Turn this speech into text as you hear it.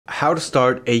how to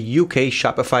start a UK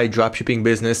Shopify dropshipping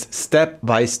business step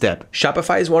by step.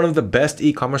 Shopify is one of the best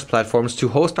e-commerce platforms to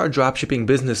host our dropshipping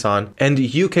business on, and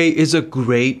the UK is a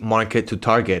great market to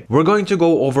target. We're going to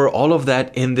go over all of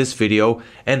that in this video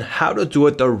and how to do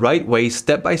it the right way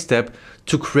step by step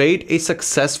to create a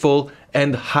successful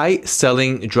and high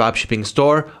selling dropshipping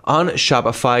store on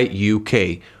Shopify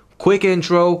UK. Quick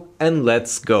intro and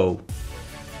let's go.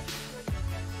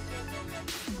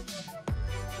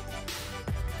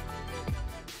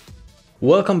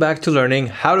 Welcome back to learning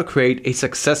how to create a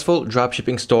successful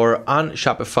dropshipping store on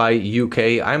Shopify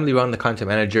UK. I'm Liran, the content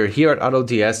manager here at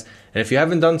AutoDS. And if you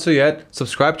haven't done so yet,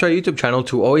 subscribe to our YouTube channel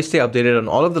to always stay updated on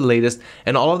all of the latest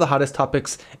and all of the hottest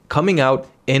topics coming out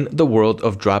in the world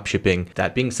of dropshipping.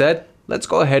 That being said, let's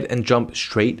go ahead and jump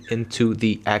straight into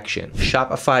the action.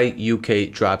 Shopify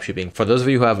UK dropshipping. For those of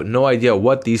you who have no idea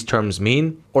what these terms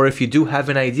mean, or if you do have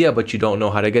an idea but you don't know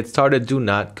how to get started, do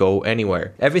not go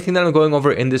anywhere. Everything that I'm going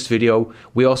over in this video,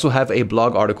 we also have a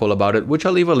blog article about it, which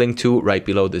I'll leave a link to right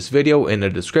below this video in the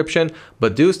description.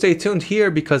 But do stay tuned here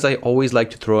because I always like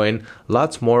to throw in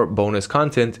lots more bonus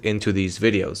content into these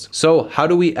videos. So how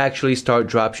do we actually start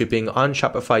dropshipping on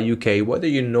Shopify UK, whether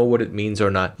you know what it means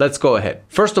or not? Let's go ahead.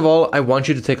 First of all, I want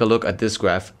you to take a look at this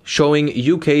graph showing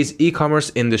UK's e-commerce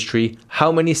industry,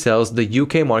 how many sales the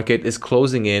UK market is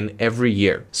closing in every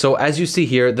year. So as you see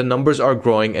here, the numbers are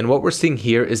growing, and what we're seeing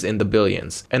here is in the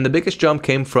billions. And the biggest jump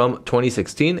came from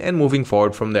 2016 and moving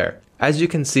forward from there. As you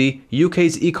can see,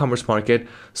 UK's e-commerce market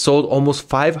sold almost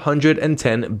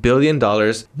 $510 billion.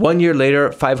 1 year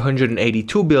later,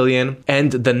 $582 billion.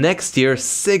 And the next year,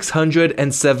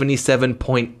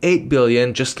 $677.8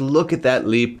 billion. Just look at that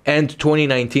leap. And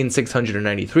 2019,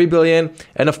 $693 billion.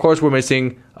 And of course, we're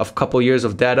missing a couple years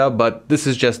of data, but this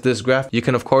is just this graph. You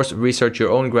can of course research your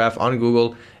own graph on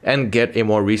Google and get a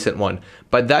more recent one.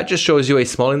 But that just shows you a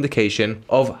small indication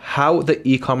of how the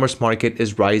e-commerce market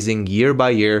is rising year by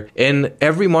year in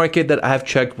every market that I have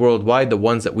checked worldwide, the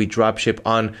ones that we dropship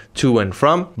on to and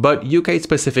from, but UK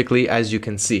specifically, as you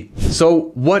can see.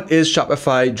 So what is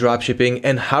Shopify dropshipping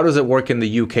and how does it work in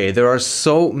the UK? There are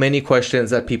so many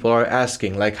questions that people are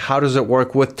asking, like how does it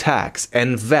work with tax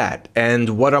and VAT,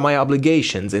 and what are my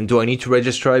obligations, and do I need to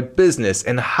register a business,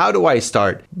 and how do I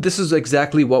start? This is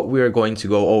exactly what we are going to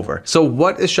go over. So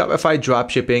what is Shopify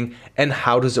dropshipping and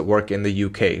how does it work in the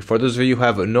UK? For those of you who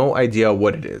have no idea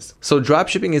what it is. So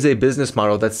dropshipping is a business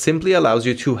model that simply allows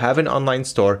you to have an online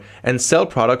store and sell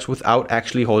products without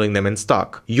actually holding them in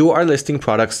stock. You are listing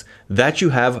products that you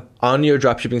have on your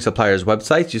dropshipping supplier's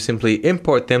website. You simply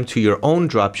import them to your own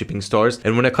dropshipping stores.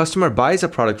 And when a customer buys a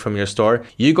product from your store,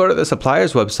 you go to the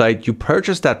supplier's website, you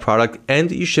purchase that product,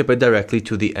 and you ship it directly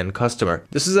to the end customer.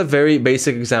 This is a very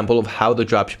basic example of how the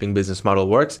dropshipping business model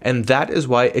works. And that is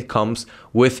why it comes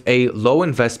with a low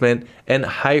investment and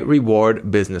high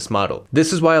reward business model.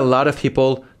 This is why a lot of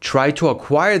people try to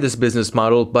acquire this business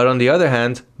model, but on the other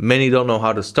hand, many don't know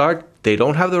how to start. They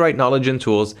don't have the right knowledge and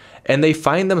tools, and they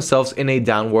find themselves in a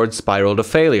downward spiral to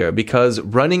failure because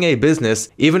running a business,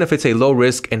 even if it's a low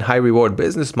risk and high reward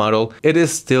business model, it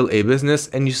is still a business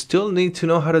and you still need to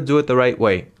know how to do it the right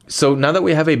way. So now that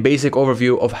we have a basic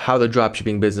overview of how the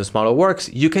dropshipping business model works,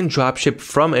 you can dropship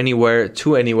from anywhere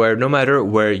to anywhere, no matter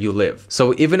where you live.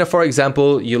 So even if, for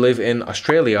example, you live in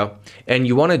Australia and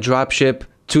you want to dropship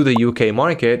to the UK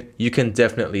market, you can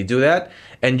definitely do that.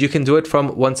 And you can do it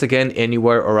from, once again,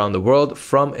 anywhere around the world,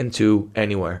 from and to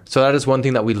anywhere. So that is one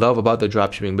thing that we love about the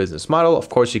dropshipping business model. Of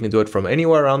course, you can do it from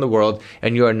anywhere around the world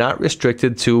and you are not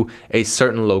restricted to a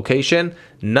certain location,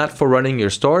 not for running your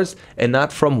stores, and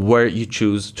not from where you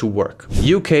choose to work.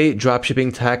 UK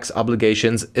dropshipping tax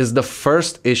obligations is the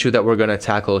first issue that we're going to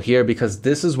tackle here because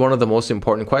this is one of the most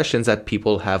important questions that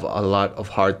people have a lot of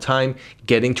hard time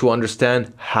getting to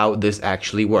understand how this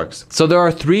actually works. So there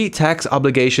are 3 tax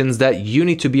obligations that you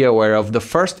need to be aware of. The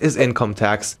first is income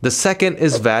tax, the second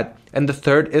is VAT, and the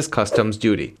third is customs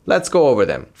duty. Let's go over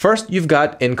them. First, you've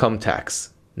got income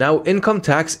tax. Now, income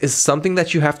tax is something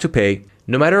that you have to pay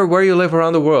no matter where you live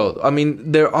around the world. I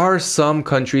mean, there are some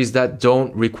countries that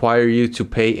don't require you to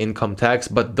pay income tax,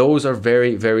 but those are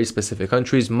very, very specific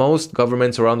countries. Most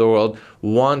governments around the world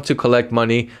want to collect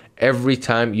money every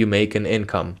time you make an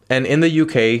income. And in the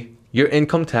UK, your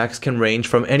income tax can range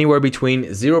from anywhere between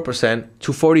 0%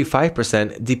 to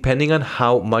 45% depending on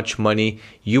how much money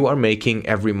you are making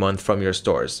every month from your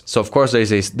stores. So of course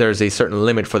there's a certain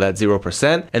limit for that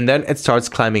 0%, and then it starts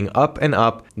climbing up and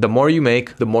up. The more you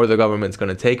make, the more the government's going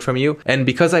to take from you. And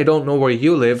because I don't know where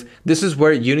you live, this is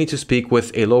where you need to speak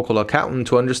with a local accountant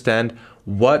to understand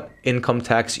what income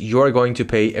tax you're going to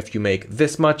pay if you make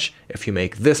this much, if you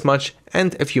make this much,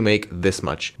 and if you make this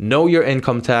much. Know your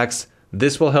income tax.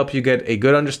 This will help you get a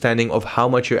good understanding of how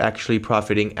much you're actually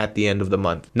profiting at the end of the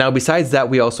month. Now, besides that,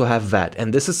 we also have VAT,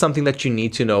 and this is something that you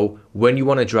need to know when you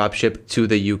want to dropship to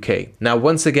the UK. Now,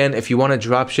 once again, if you want to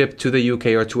dropship to the UK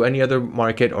or to any other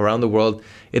market around the world,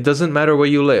 it doesn't matter where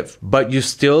you live, but you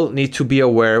still need to be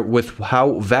aware with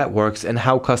how VAT works and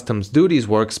how customs duties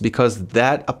works, because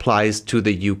that applies to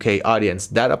the UK audience.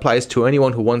 That applies to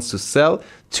anyone who wants to sell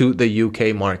to the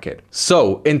UK market.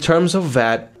 So in terms of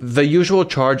VAT, the usual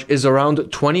charge is around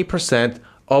 20%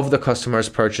 of the customer's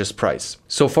purchase price.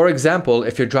 So for example,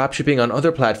 if you're dropshipping on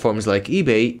other platforms like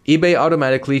eBay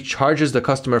automatically charges the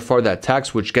customer for that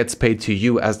tax, which gets paid to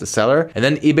you as the seller, and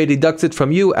then eBay deducts it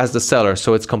from you as the seller.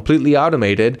 So it's completely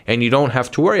automated and you don't have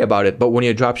to worry about it. But when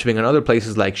you're dropshipping on other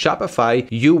places like Shopify,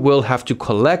 you will have to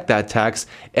collect that tax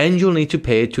and you'll need to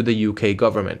pay it to the UK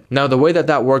government. Now, the way that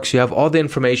that works, you have all the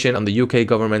information on the UK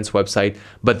government's website,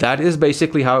 but that is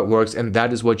basically how it works, and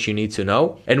that is what you need to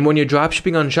know. And when you're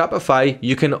dropshipping on Shopify,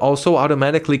 you can also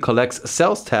automatically collect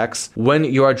sales tax when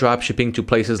you are dropshipping to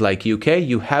places like UK.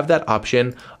 You have that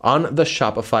option on the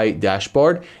Shopify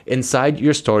dashboard inside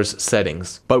your store's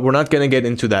settings. But we're not going to get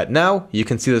into that now. You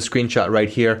can see the screenshot right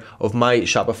here of my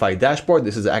Shopify dashboard.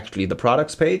 This is actually the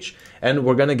products page, and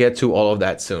we're going to get to all of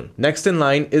that soon. Next in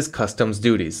line is customs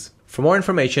duties. For more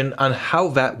information on how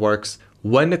VAT works,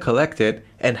 when to collect it,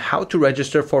 and how to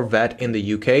register for VAT in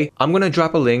the UK, I'm going to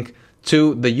drop a link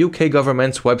to the UK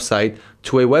government's website,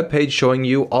 to a web page showing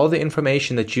you all the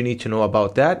information that you need to know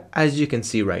about that, as you can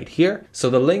see right here. So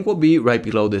the link will be right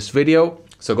below this video.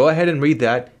 So go ahead and read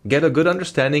that, get a good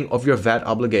understanding of your VAT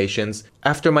obligations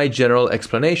after my general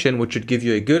explanation, which should give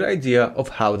you a good idea of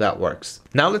how that works.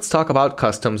 Now let's talk about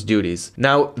customs duties.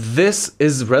 Now, this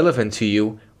is relevant to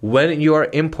you when you are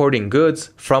importing goods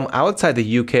from outside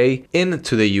the UK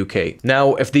into the UK.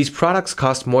 Now, if these products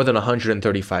cost more than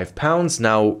 £135,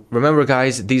 now remember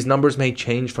guys, these numbers may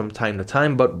change from time to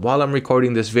time, but while I'm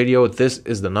recording this video, this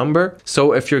is the number.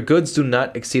 So if your goods do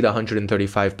not exceed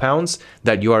 £135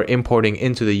 that you are importing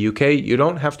into the UK, you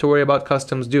don't have to worry about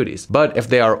customs duties. But if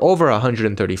they are over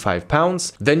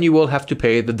 £135, then you will have to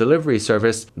pay the delivery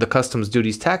service the customs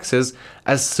duties taxes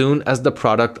as soon as the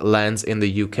product lands in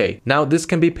the UK. Now, this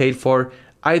can be paid for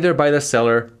either by the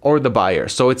seller or the buyer.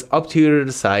 So it's up to you to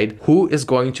decide who is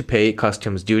going to pay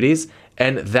customs duties,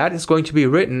 and that is going to be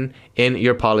written in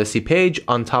your policy page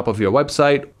on top of your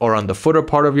website or on the footer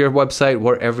part of your website,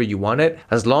 wherever you want it,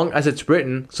 as long as it's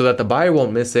written so that the buyer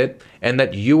won't miss it and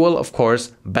that you will, of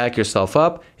course, back yourself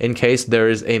up in case there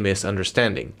is a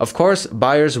misunderstanding. Of course,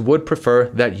 buyers would prefer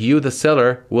that you, the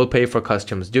seller, will pay for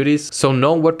customs duties. So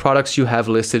know what products you have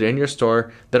listed in your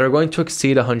store that are going to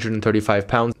exceed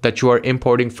 £135 that you are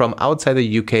importing from outside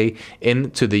the UK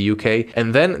into the UK,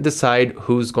 and then decide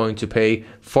who's going to pay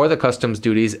for the customs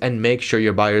duties and make sure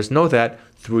your buyers know that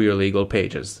through your legal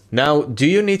pages. Now, do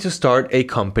you need to start a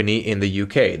company in the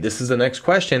UK? This is the next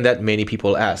question that many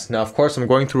people ask. Now, of course, I'm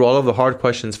going through all of the hard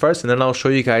questions first, and then I'll show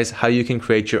you guys how you can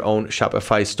create your own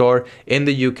Shopify store in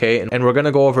the UK. And we're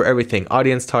gonna go over everything: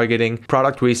 audience targeting,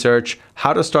 product research,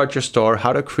 how to start your store,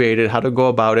 how to create it, how to go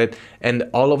about it, and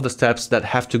all of the steps that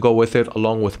have to go with it,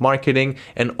 along with marketing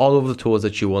and all of the tools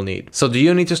that you will need. So do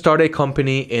you need to start a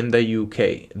company in the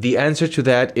UK? The answer to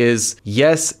that is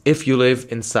yes, if you live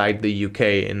inside the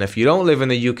UK. And if you don't live in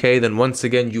the UK, then once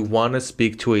again, you want to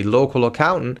speak to a local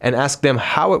accountant and ask them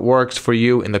how it works for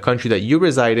you in the country that you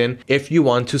reside in if you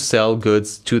want to sell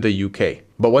goods to the UK.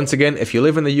 But once again, if you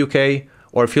live in the UK,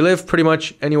 or if you live pretty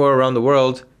much anywhere around the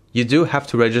world, you do have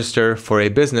to register for a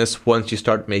business once you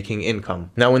start making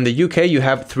income. Now, in the UK, you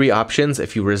have three options.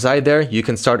 If you reside there, you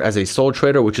can start as a sole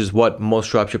trader, which is what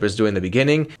most dropshippers do in the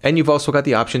beginning. And you've also got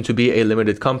the option to be a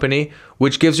limited company,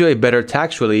 which gives you a better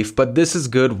tax relief. But this is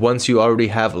good once you already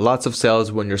have lots of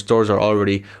sales, when your stores are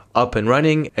already up and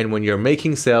running, and when you're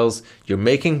making sales, you're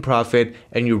making profit,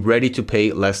 and you're ready to pay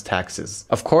less taxes.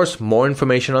 Of course, more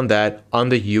information on that on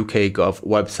the UK Gov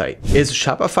website. Is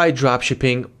Shopify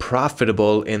dropshipping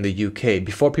profitable in the UK?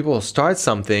 Before people start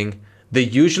something, they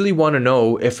usually want to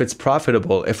know if it's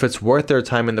profitable, if it's worth their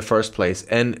time in the first place.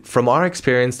 And from our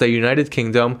experience, the United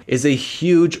Kingdom is a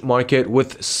huge market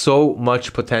with so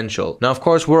much potential. Now, of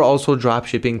course, we're also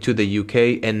dropshipping to the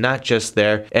UK and not just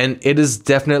there. And it is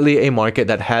definitely a market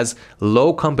that has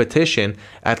low competition,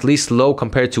 at least low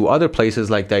compared to other places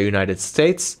like the United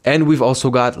States. And we've also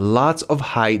got lots of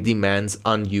high demands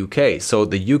on UK. So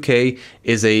the UK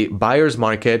is a buyer's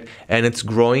market and it's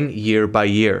growing year by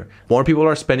year. More people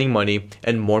are spending money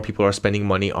and more people are spending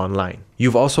money online.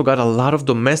 You've also got a lot of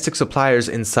domestic suppliers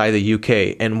inside the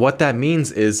UK, and what that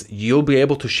means is you'll be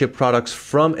able to ship products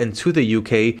from and to the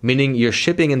UK, meaning your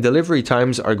shipping and delivery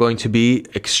times are going to be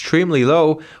extremely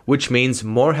low, which means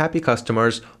more happy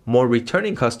customers, more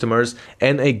returning customers,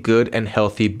 and a good and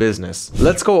healthy business.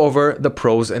 Let's go over the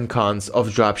pros and cons of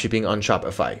dropshipping on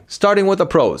Shopify. Starting with the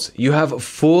pros, you have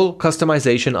full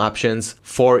customization options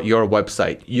for your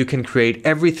website. You can create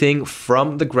everything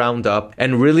from the ground up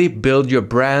and really build your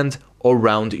brand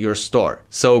around your store.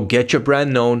 So get your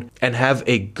brand known and have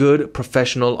a good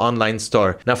professional online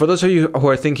store. Now, for those of you who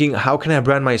are thinking, how can I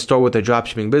brand my store with a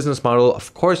dropshipping business model?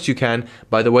 Of course you can,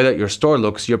 by the way that your store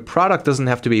looks. Your product doesn't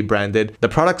have to be branded. The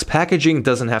product's packaging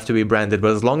doesn't have to be branded,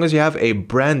 but as long as you have a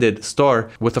branded store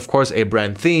with, of course, a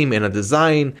brand theme and a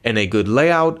design and a good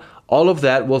layout, all of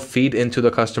that will feed into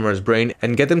the customer's brain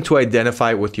and get them to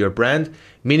identify with your brand,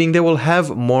 meaning they will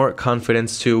have more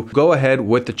confidence to go ahead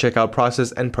with the checkout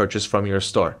process and purchase from your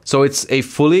store. So it's a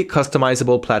fully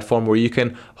customizable platform where you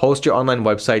can host your online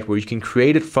website, where you can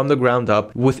create it from the ground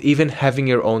up with even having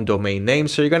your own domain name.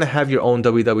 So you're going to have your own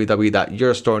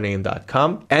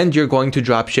www.yourstorename.com, and you're going to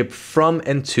dropship from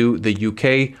and to the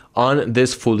UK on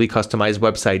this fully customized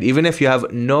website. Even if you have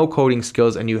no coding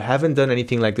skills and you haven't done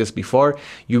anything like this before,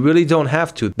 you really don't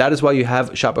have to. That is why you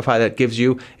have Shopify, that gives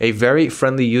you a very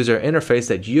friendly user interface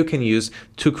that you can use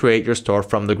to create your store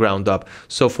from the ground up.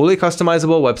 So fully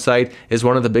customizable website is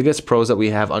one of the biggest pros that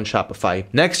we have on Shopify.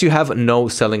 Next, you have no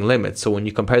selling limits. So when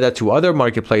you compare that to other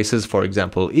marketplaces, for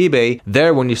example, eBay,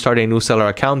 there when you start a new seller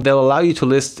account, they'll allow you to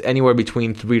list anywhere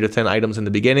between 3 to 10 items in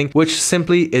the beginning, which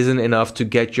simply isn't enough to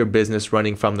get your business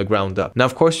running from the ground up. Now,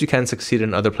 of course, you can succeed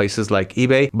in other places like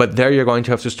eBay, but there you're going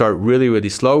to have to start really, really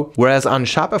slow. Whereas on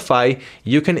Shopify,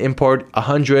 you can import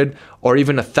 100 or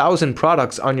even 1,000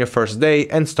 products on your first day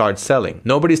and start selling.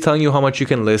 Nobody's telling you how much you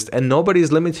can list, and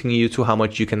nobody's limiting you to how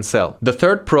much you can sell. The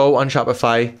third pro on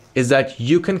Shopify is that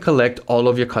you can collect all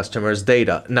of your customers'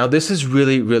 data. Now, this is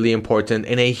really, really important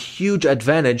and a huge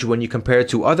advantage when you compare it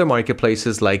to other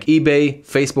marketplaces like eBay,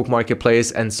 Facebook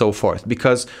Marketplace, and so forth.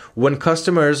 Because when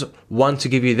customers want to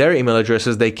give you their email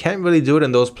addresses, they can't really do it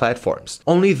in those platforms.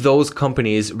 Only those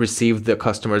companies receive the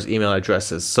customers' email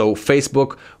addresses. So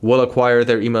Facebook will acquire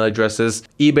their email addresses,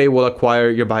 eBay will acquire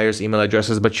your buyers' email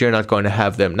addresses, but you're not going to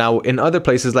have them. Now, in other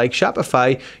places like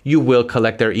Shopify, you will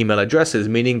collect their email addresses,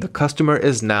 meaning the customer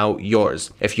is now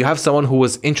yours. If you have someone who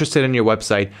was interested in your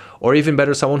website, or even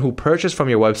better, someone who purchased from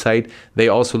your website, they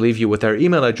also leave you with their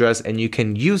email address, and you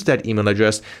can use that email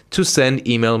address to send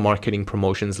email marketing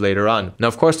promotions later on. Now,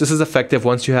 of course, this is effective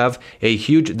once you have a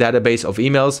huge database of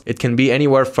emails. It can be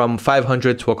anywhere from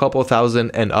 500 to a couple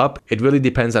thousand and up. It really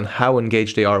depends on how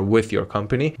engaged they are with your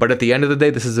company. But at the end of the day,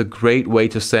 this is a great way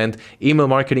to send email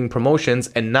marketing promotions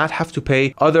and not have to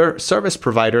pay other service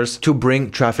providers to bring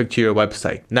traffic to your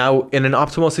website. Now, in an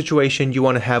optimal situation, you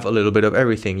want to have a little bit of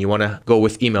everything. You want to go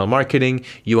with email marketing,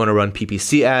 you want to run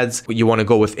PPC ads, you want to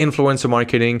go with influencer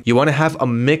marketing, you want to have a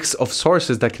mix of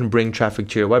sources that can bring traffic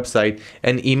to your website.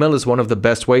 And email is one of the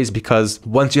best ways, because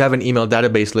once you have an email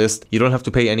database list, you don't have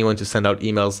to pay anyone to send out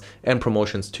emails and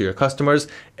promotions to your customers,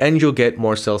 and you'll get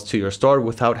more sales to your store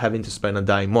without having to spend a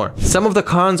dime more. Some of the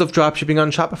cons of dropshipping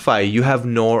on Shopify: you have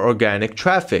no organic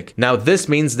traffic. Now, this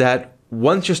means that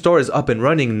once your store is up and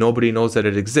running, nobody knows that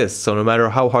it exists. So no matter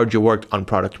how hard you worked on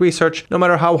product research, no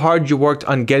matter how hard you worked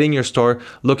on getting your store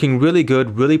looking really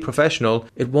good, really professional,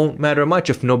 it won't matter much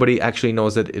if nobody actually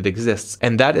knows that it exists.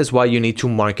 And that is why you need to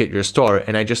market your store.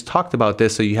 And I just talked about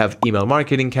this. So you have email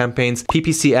marketing campaigns,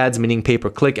 PPC ads, meaning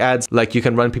pay-per-click ads, like you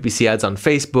can run PPC ads on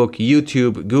Facebook,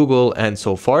 YouTube, Google, and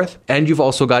so forth. And you've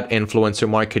also got influencer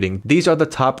marketing. These are the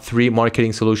top 3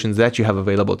 marketing solutions that you have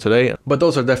available today, but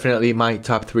those are definitely my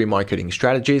top 3 marketing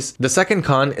strategies. The second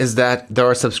con is that there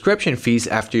are subscription fees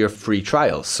after your free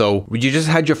trial. So you just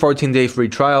had your 14-day free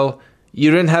trial. You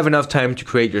didn't have enough time to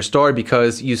create your store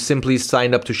because you simply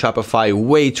signed up to Shopify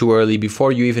way too early,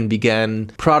 before you even began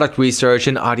product research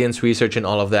and audience research and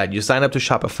all of that. You signed up to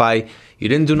Shopify, you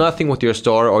didn't do nothing with your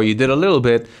store, or you did a little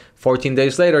bit. 14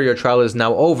 days later, your trial is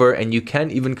now over and you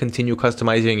can't even continue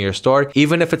customizing your store.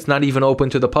 Even if it's not even open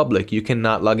to the public, you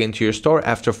cannot log into your store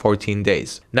after 14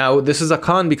 days. Now, this is a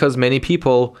con because many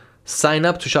people sign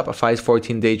up to Shopify's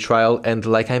 14-day trial, and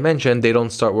like I mentioned, they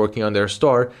don't start working on their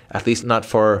store, at least not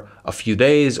for a few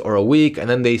days or a week, and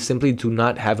then they simply do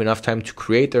not have enough time to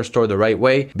create their store the right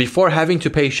way before having to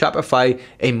pay Shopify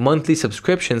a monthly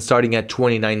subscription starting at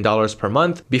 $29 per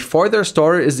month before their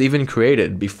store is even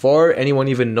created, before anyone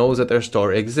even knows that their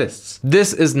store exists.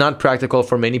 This is not practical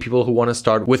for many people who want to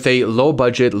start with a low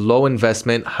budget, low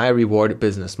investment, high reward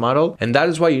business model. And that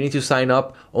is why you need to sign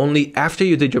up only after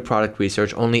you did your product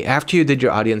research, only after you did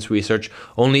your audience research,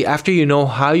 only after you know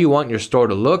how you want your store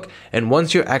to look, and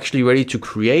once you're actually ready to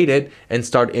create it and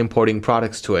start importing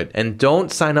products to it. And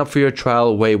don't sign up for your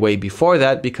trial way before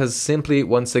that, because simply,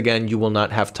 once again, you will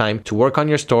not have time to work on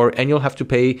your store and you'll have to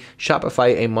pay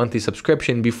Shopify a monthly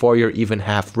subscription before you're even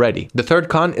half ready. The third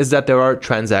con is that there are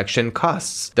transaction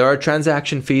costs. There are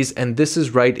transaction fees, and this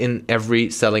is right in every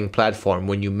selling platform.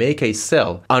 When you make a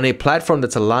sale on a platform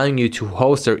that's allowing you to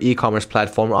host their e-commerce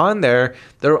platform on there,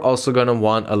 they're also going to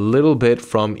want a little bit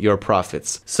from your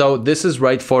profits. So this is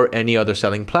right for any other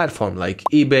selling platform like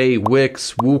eBay,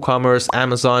 Wix, WooCommerce,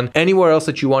 Amazon, anywhere else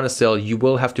that you want to sell, you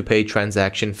will have to pay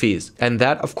transaction fees. And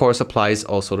that of course applies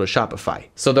also to Shopify.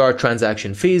 So there are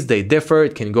transaction fees, they differ.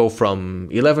 It can go from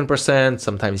 11%,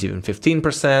 sometimes even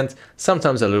 15%,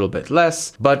 sometimes a little bit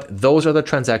less, but those are the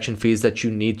transaction fees that you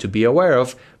need to be aware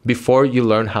of before you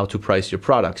learn how to price your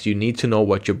products. You need to know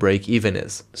what your break even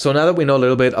is. So now that we know a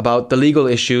little bit about the legal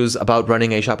issues about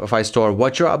running a Shopify store,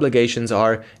 what your obligations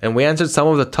are, and we answered some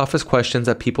of the toughest questions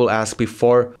that people ask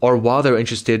before or while they're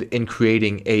interested in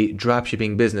creating a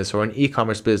dropshipping business or an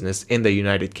e-commerce business in the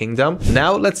United Kingdom.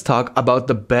 Now let's talk about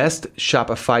the best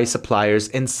Shopify suppliers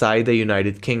inside the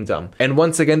United Kingdom. And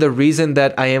once again, the reason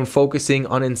that I am focusing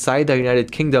on inside the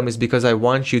United Kingdom is because I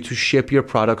want you to ship your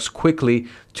products quickly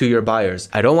to your buyers.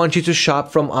 I don't want you to shop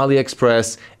from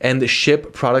AliExpress and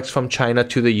ship products from China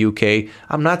to the UK.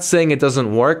 I'm not saying it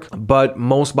doesn't work, but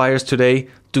most buyers today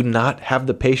do not have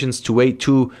the patience to wait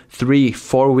 2, 3,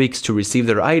 4 weeks to receive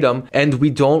their item, and we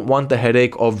don't want the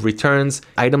headache of returns,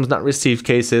 items not received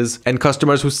cases, and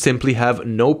customers who simply have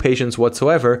no patience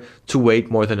whatsoever to wait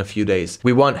more than a few days.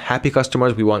 We want happy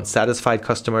customers, we want satisfied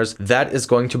customers. That is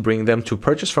going to bring them to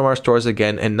purchase from our stores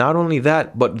again, and not only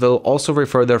that, but they'll also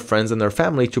refer their friends and their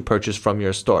family to purchase from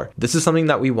your store. This is something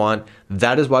that we want.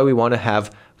 That is why we want to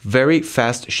have very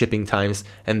fast shipping times,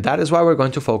 and that is why we're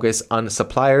going to focus on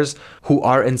suppliers who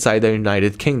are inside the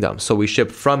United Kingdom. So we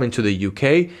ship from into the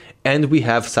UK, and we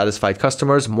have satisfied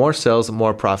customers, more sales,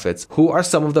 more profits. Who are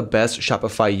some of the best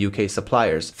Shopify UK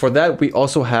suppliers? For that, we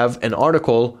also have an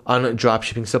article on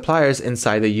dropshipping suppliers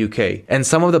inside the UK, and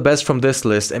some of the best from this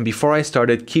list. And before I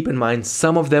started, keep in mind,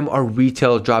 some of them are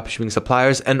retail dropshipping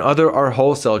suppliers and other are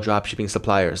wholesale dropshipping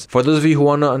suppliers. For those of you who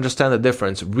want to understand the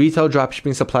difference, retail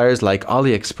dropshipping suppliers like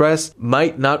AliExpress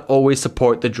might not always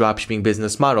support the dropshipping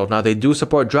business model. Now, they do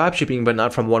support dropshipping, but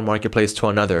not from one marketplace to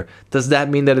another. Does that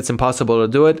mean that it's impossible to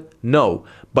do it? No,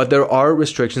 but there are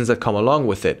restrictions that come along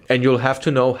with it, and you'll have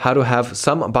to know how to have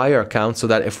some buyer accounts so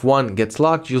that if one gets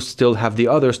locked, you'll still have the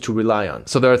others to rely on.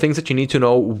 So there are things that you need to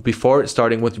know before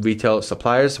starting with retail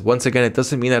suppliers. Once again, it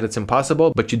doesn't mean that it's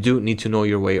impossible, but you do need to know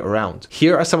your way around.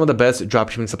 Here are some of the best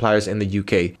dropshipping suppliers in the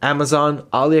UK: Amazon,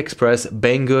 AliExpress,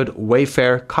 Banggood,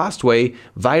 Wayfair, Costway,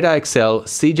 VitaXL,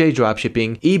 CJ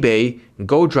Dropshipping, eBay,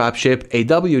 Go Dropship,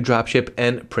 AW Dropship,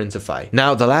 and Printify.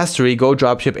 Now, the last three, Go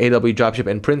Dropship, AW Dropship,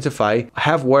 and Printify,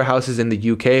 have warehouses in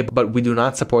the UK, but we do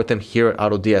not support them here at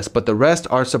AutoDS, but the rest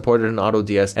are supported in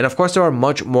AutoDS. And of course, there are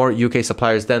much more UK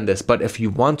suppliers than this, but if you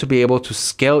want to be able to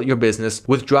scale your business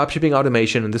with dropshipping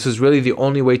automation, and this is really the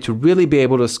only way to really be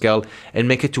able to scale and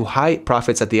make it to high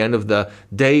profits at the end of the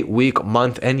day, week,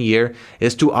 month, and year,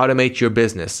 is to automate your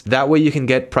business. That way you can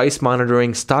get price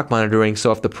monitoring, stock monitoring,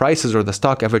 so if the prices or the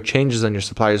stock ever changes on your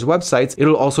suppliers' websites,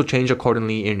 it'll also change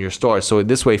accordingly in your store. So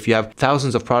this way, if you have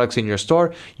thousands of products in your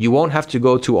store, you won't have to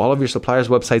go to all of your suppliers'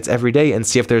 websites every day and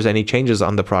see if there's any changes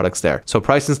on the products there. So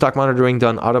price and stock monitoring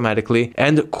done automatically,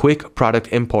 and quick product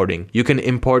importing. You can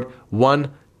import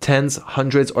one, tens,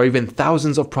 hundreds, or even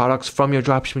thousands of products from your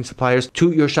dropshipping suppliers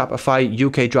to your Shopify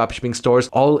UK dropshipping stores,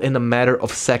 all in a matter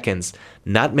of seconds,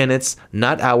 not minutes,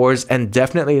 not hours, and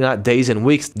definitely not days and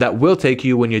weeks that will take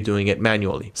you when you're doing it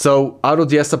manually. So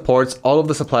AutoDS supports all of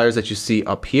the suppliers that you see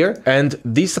up here, and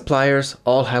these suppliers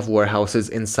all have warehouses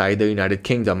inside the United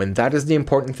Kingdom, and that is the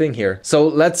important thing here. So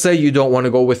let's say you don't want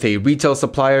to go with a retail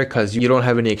supplier because you don't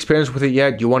have any experience with it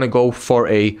yet. You want to go for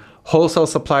a wholesale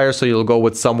supplier, so you'll go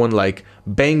with someone like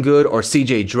Banggood or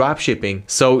CJ Dropshipping.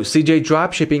 So CJ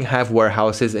Dropshipping have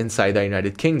warehouses inside the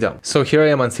United Kingdom. So here I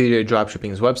am on CJ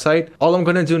Dropshipping's website. All I'm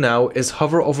going to do now is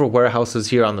hover over warehouses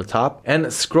here on the top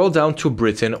and scroll down to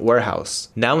Britain warehouse.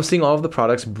 Now I'm seeing all of the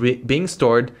products being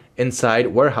stored inside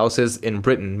warehouses in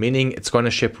Britain, meaning it's going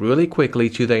to ship really quickly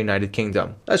to the United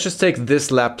Kingdom. Let's just take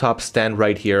this laptop stand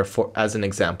right here as an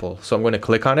example. So I'm going to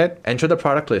click on it, enter the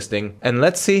product listing, and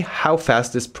let's see how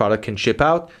fast this product can ship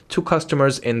out to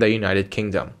customers in the United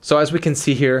Kingdom. So as we can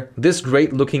see here, this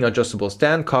great looking adjustable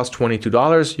stand costs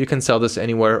 $22. You can sell this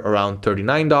anywhere around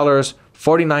 $39,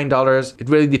 $49. It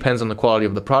really depends on the quality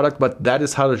of the product, but that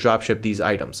is how to dropship these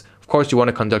items. Of course, you want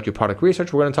to conduct your product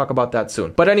research. We're going to talk about that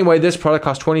soon. But anyway, this product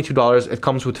costs $22. It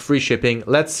comes with free shipping.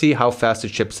 Let's see how fast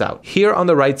it ships out. Here on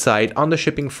the right side, on the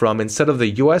shipping from, instead of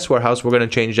the US warehouse, we're going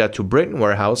to change that to Britain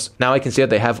warehouse. Now I can see that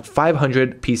they have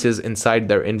 500 pieces inside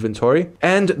their inventory.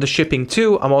 And the shipping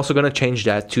to, I'm also going to change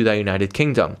that to the United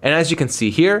Kingdom. And as you can see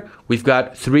here, we've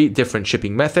got 3 different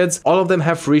shipping methods. All of them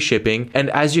have free shipping. And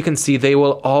as you can see, they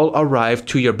will all arrive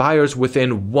to your buyers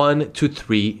within 1 to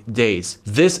 3 days.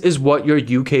 This is what your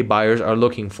UK buyers are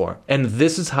looking for, and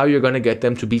this is how you're going to get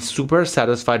them to be super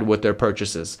satisfied with their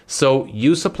purchases. So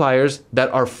use suppliers that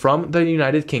are from the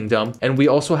United Kingdom, and we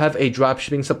also have a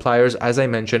dropshipping suppliers, as I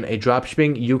mentioned, a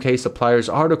dropshipping UK suppliers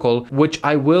article, which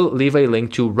I will leave a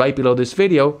link to right below this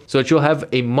video so that you'll have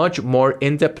a much more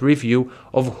in-depth review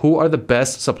of who are the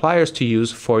best suppliers to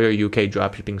use for your UK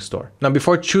dropshipping store. Now,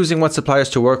 before choosing what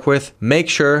suppliers to work with, make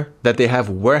sure that they have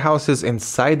warehouses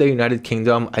inside the United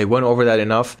Kingdom. I went over that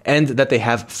enough, and that they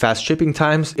have fast shipping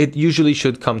times. It usually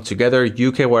should come together.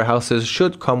 UK warehouses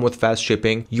should come with fast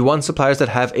shipping. You want suppliers that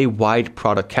have a wide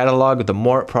product catalog. The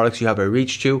more products you have a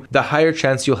reach to, the higher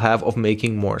chance you'll have of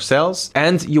making more sales.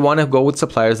 And you want to go with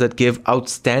suppliers that give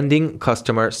outstanding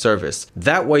customer service.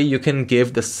 That way you can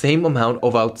give the same amount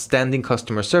of outstanding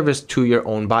customer service to your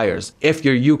own buyers. If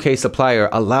your UK supplier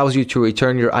allows you to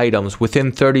return your items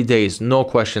within 30 days, no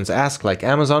questions asked, like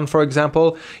Amazon, for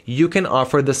example, you can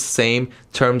offer the same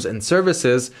terms and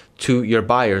services to your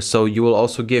buyers. So you will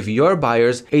also give your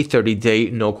buyers a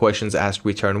 30-day no questions asked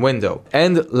return window.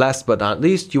 And last but not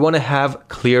least, you want to have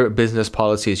clear business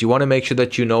policies. You want to make sure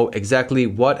that you know exactly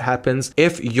what happens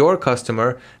if your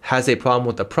customer has a problem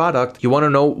with the product. You want to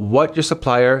know what your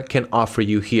supplier can offer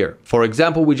you here. For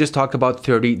example, we just talked about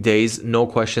 30 days no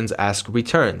questions asked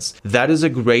returns. That is a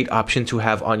great option to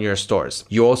have on your stores.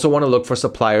 You also want to look for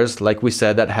suppliers, like we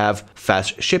said, that have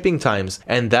fast shipping times,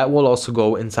 and that will also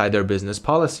go inside their business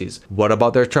policies. What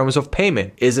about their terms of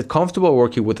payment? Is it comfortable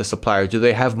working with a supplier? Do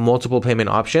they have multiple payment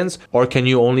options, or can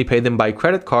you only pay them by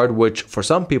credit card, which for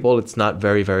some people it's not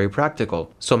very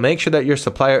practical. So make sure that your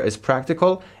supplier is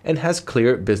practical and has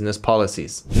clear business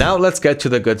policies. Now let's get to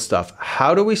the good stuff.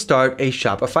 How do we start a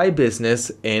Shopify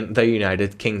business in the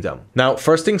United Kingdom? Now,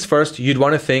 first things first, you'd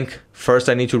want to think, first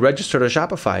I need to register to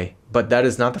Shopify. But that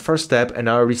is not the first step, and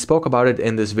I already spoke about it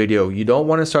in this video. You don't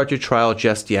want to start your trial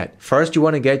just yet. First, you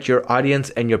want to get your audience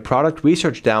and your product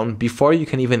research down before you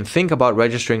can even think about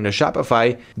registering to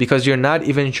Shopify, because you're not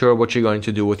even sure what you're going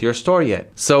to do with your store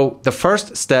yet. So the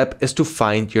first step is to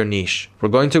find your niche. We're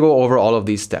going to go over all of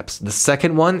these steps. The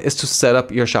second one is to set up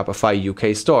your Shopify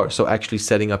UK store. So actually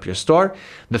setting up your store.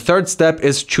 The third step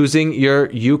is choosing your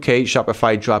UK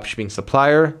Shopify dropshipping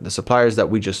supplier, the suppliers that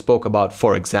we just spoke about,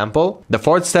 for example. The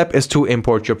fourth step is to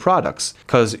import your products,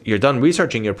 because you're done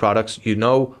researching your products. You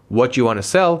know what you want to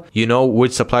sell. You know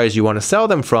which suppliers you want to sell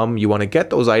them from. You want to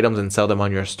get those items and sell them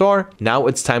on your store. Now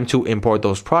it's time to import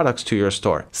those products to your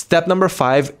store. Step number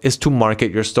 5 is to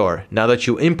market your store. Now that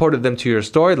you imported them to your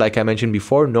store, like I mentioned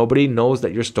before, nobody knows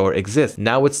that your store exists.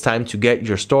 Now it's time to get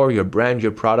your store, your brand,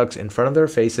 your products in front of their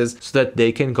faces so that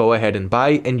they can go ahead and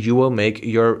buy, and you will make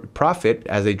your profit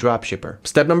as a dropshipper.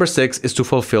 Step number 6 is to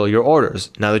fulfill your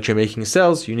orders. Now that you're making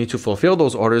sales, you need to fulfill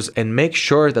those orders and make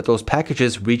sure that those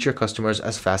packages reach your customers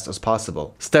as fast as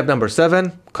possible. Step number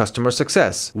 7, customer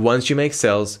success. Once you make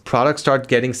sales, products start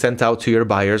getting sent out to your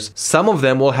buyers. Some of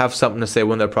them will have something to say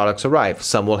when their products arrive.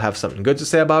 Some will have something good to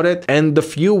say about it, and the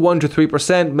few 1 to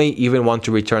 3% may even want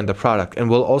to return the product, and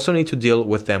we'll also need to deal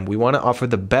with them. We want to offer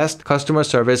the best customer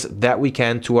service that we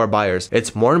can to our buyers.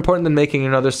 It's more important than making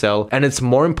another sale, and it's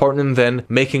more important than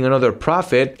making another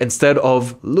profit instead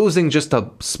of losing just a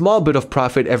small bit of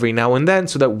profit every now and then,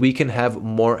 so that we can have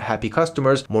more happy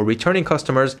customers, more returning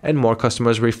customers, and more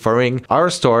customers referring our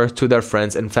store to their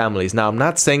friends and families. Now, I'm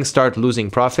not saying start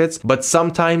losing profits, but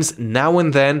sometimes now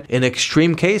and then, in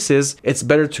extreme cases, it's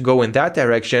better to go in that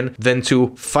direction than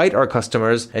to fight our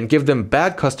customers and give them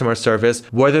bad customer service,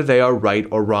 whether they are right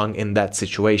or wrong in that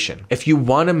situation. If you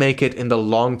want to make it in the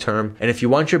long term, and if you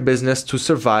want your business to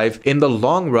survive in the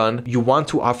long run, you want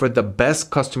to offer the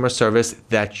best customer service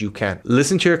that you can.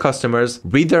 Listen to your customers,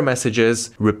 read their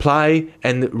messages, reply,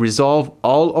 and resolve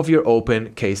all of your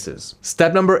open cases.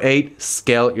 Step number 8,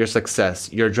 scale your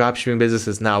success. Your dropshipping business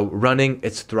is now running,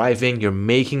 it's thriving, you're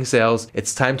making sales.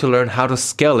 It's time to learn how to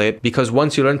scale it, because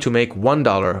once you learn to make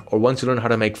 $1 or once you learn how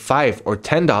to make $5 or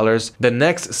 $10, the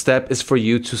next step is for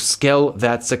you to scale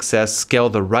that success, scale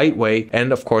the right way.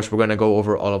 And of course, we're going to go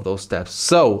over all of those steps.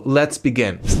 So let's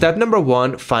begin. Step number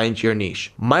 1, find your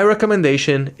niche. My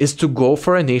recommendation is to go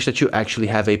for a niche that you actually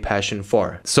have a passion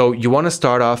for. So you want to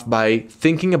start off by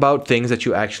thinking about things that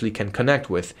you actually can connect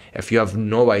with. If you have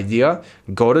no idea,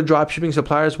 go to dropshipping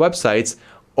suppliers' websites,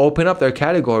 open up their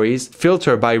categories,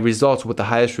 filter by results with the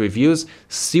highest reviews,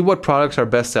 see what products are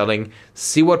best selling,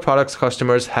 see what products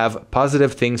customers have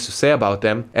positive things to say about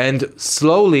them, and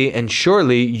slowly and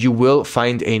surely you will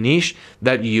find a niche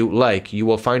that you like. You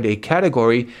will find a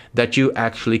category that you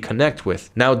actually connect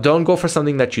with. Now, don't go for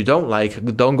something that you don't like.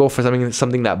 Don't go for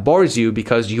something that bores you,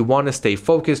 because you want to stay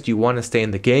focused, you want to stay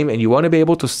in the game, and you want to be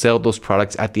able to sell those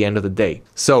products at the end of the day.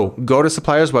 So go to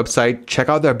supplier's website, check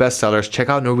out their best sellers, check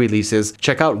out new releases,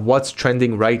 check out what's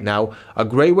trending right now. A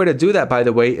great way to do that, by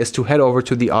the way, is to head over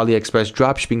to the AliExpress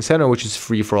Dropshipping Center, which is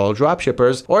free for all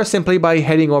dropshippers, or simply by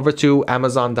heading over to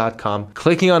Amazon.com,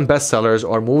 clicking on bestsellers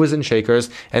or movers and shakers,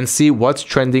 and see what's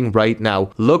trending right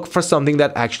now. Look for something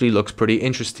that actually looks pretty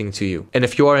interesting to you. And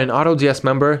if you are an AutoDS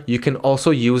member, you can also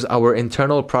use our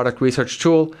internal product research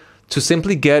tool to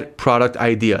simply get product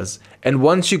ideas. And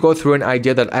once you go through an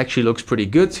idea that actually looks pretty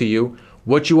good to you,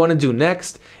 what you want to do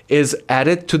next is add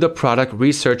it to the product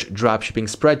research dropshipping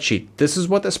spreadsheet. This is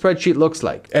what the spreadsheet looks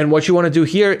like. And what you want to do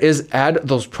here is add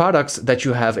those products that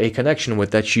you have a connection with,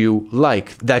 that you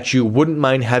like, that you wouldn't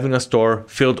mind having a store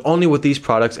filled only with these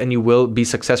products, and you will be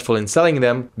successful in selling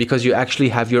them because you actually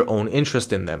have your own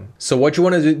interest in them. So what you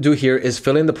want to do here is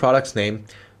fill in the product's name,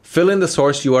 fill in the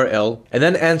source URL, and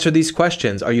then answer these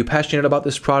questions. Are you passionate about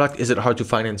this product? Is it hard to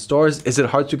find in stores? Is it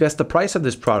hard to guess the price of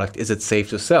this product? Is it safe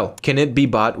to sell? Can it be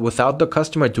bought without the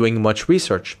customer doing much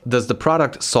research? Does the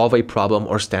product solve a problem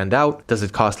or stand out? Does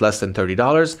it cost less than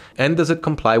 $30? And does it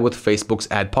comply with Facebook's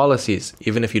ad policies?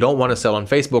 Even if you don't want to sell on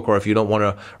Facebook, or if you don't want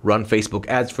to run Facebook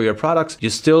ads for your products, you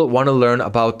still want to learn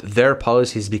about their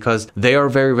policies, because they are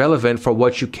very relevant for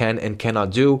what you can and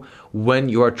cannot do when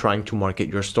you are trying to market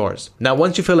your stores. Now,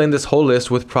 once you fill in this whole list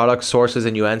with product sources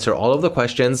and you answer all of the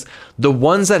questions, the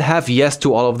ones that have yes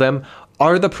to all of them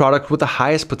are the product with the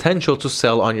highest potential to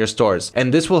sell on your stores.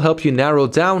 And this will help you narrow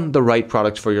down the right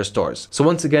product for your stores. So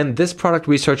once again, this product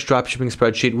research dropshipping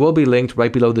spreadsheet will be linked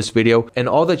right below this video. And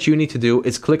all that you need to do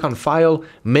is click on file,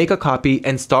 make a copy,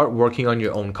 and start working on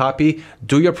your own copy.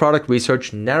 Do your product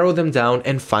research, narrow them down,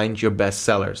 and find your best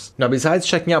sellers. Now, besides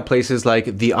checking out places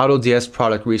like the AutoDS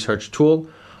product research tool,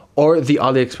 or the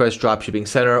AliExpress Dropshipping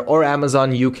Center, or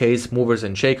Amazon UK's movers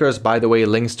and shakers, by the way,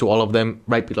 links to all of them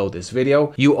right below this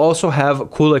video, you also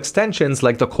have cool extensions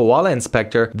like the Koala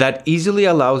Inspector that easily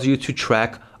allows you to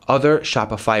track other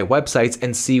Shopify websites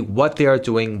and see what they are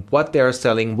doing, what they are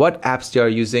selling, what apps they are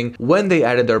using, when they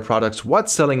added their products,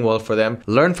 what's selling well for them,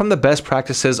 learn from the best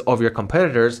practices of your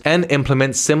competitors, and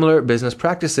implement similar business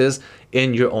practices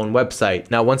in your own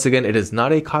website. Now, once again, it is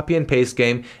not a copy and paste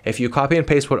game. If you copy and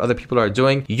paste what other people are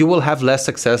doing, you will have less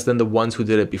success than the ones who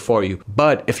did it before you.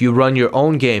 But if you run your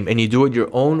own game and you do it your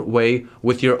own way,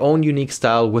 with your own unique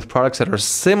style, with products that are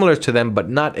similar to them but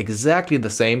not exactly the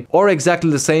same, or exactly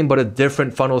the same but a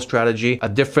different funnel strategy, a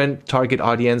different target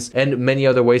audience, and many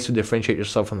other ways to differentiate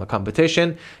yourself from the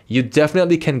competition, you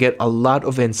definitely can get a lot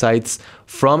of insights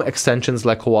from extensions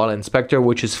like Koala Inspector,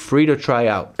 which is free to try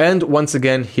out. And once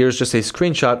again, here's just a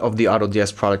screenshot of the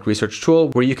AutoDS product research tool,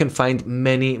 where you can find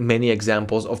many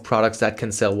examples of products that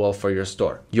can sell well for your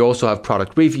store. You also have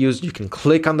product reviews. You can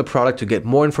click on the product to get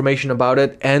more information about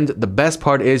it. And the best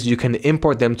part is you can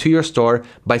import them to your store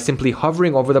by simply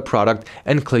hovering over the product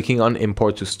and clicking on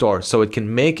import to store. So it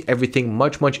can make everything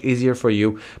much easier for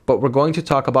you. But we're going to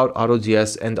talk about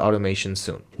AutoDS and automation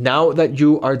soon. Now that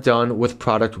you are done with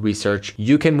product research,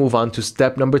 you can move on to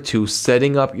step number 2,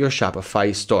 setting up your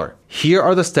Shopify store. Here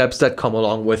are the steps that come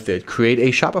along with it. Create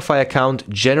a Shopify account,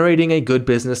 generating a good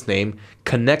business name,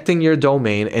 connecting your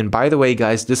domain. And by the way,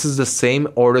 guys, this is the same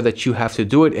order that you have to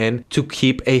do it in to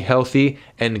keep a healthy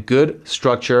and good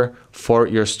structure for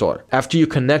your store. After you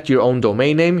connect your own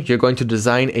domain name, you're going to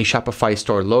design a Shopify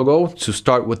store logo to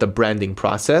start with the branding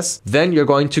process. Then you're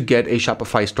going to get a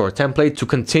Shopify store template to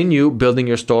continue building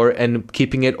your store and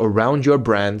keeping it around your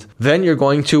brand. Then you're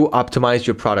going to optimize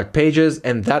your product pages.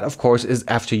 And that, of course, is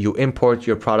after you import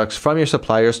your products from your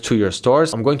suppliers to your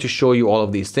stores. I'm going to show you all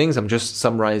of these things. I'm just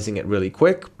summarizing it really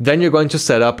quick. Then you're going to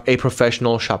set up a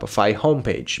professional Shopify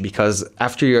homepage, because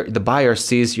after the buyer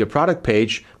sees your product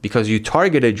page, because you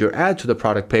targeted your ad to the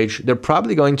product page, they're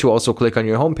probably going to also click on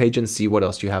your homepage and see what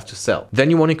else you have to sell. Then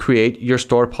you want to create your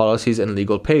store policies and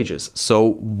legal pages.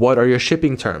 So what are your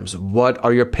shipping terms? What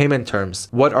are your payment terms?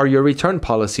 What are your return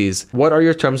policies? What are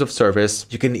your terms of service?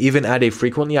 You can even add a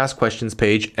frequently asked questions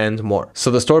page and more. So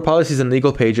the store policies and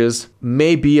legal pages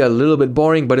may be a little bit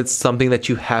boring, but it's something that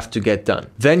you have to get done.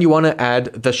 Then you want to add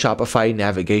the Shopify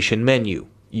navigation menu.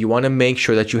 You want to make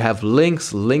sure that you have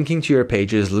links linking to your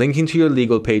pages, linking to your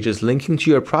legal pages, linking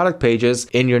to your product pages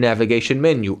in your navigation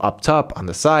menu, up top, on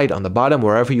the side, on the bottom,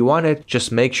 wherever you want it. Just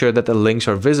make sure that the links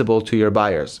are visible to your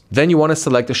buyers. Then you want to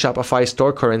select the Shopify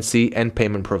store currency and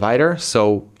payment provider.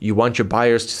 So you want your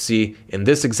buyers to see, in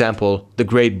this example, the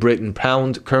Great Britain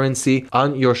pound currency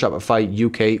on your Shopify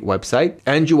UK website.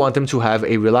 And you want them to have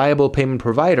a reliable payment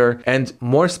provider, and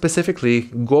more specifically,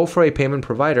 go for a payment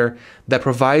provider that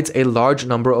provides a large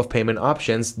number of payment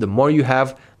options. The more you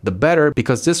have, the better,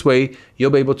 because this way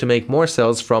you'll be able to make more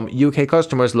sales from UK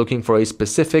customers looking for a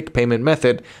specific payment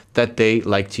method that they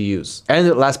like to use. And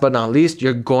last but not least,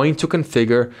 you're going to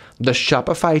configure the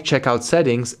Shopify checkout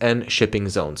settings and shipping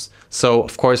zones. So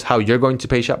of course, how you're going to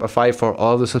pay Shopify for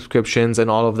all the subscriptions and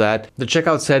all of that. The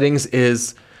checkout settings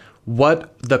is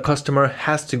what the customer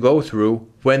has to go through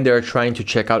when they're trying to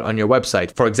check out on your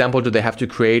website. For example, do they have to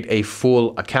create a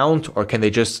full account, or can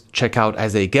they just check out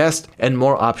as a guest? And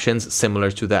more options similar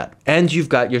to that. And you've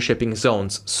got your shipping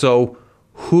zones. So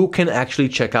who can actually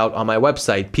check out on my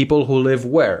website? People who live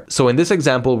where? So in this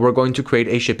example, we're going to create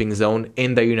a shipping zone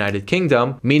in the United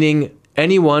Kingdom, meaning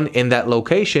anyone in that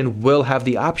location will have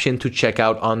the option to check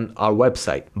out on our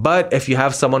website. But if you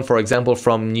have someone, for example,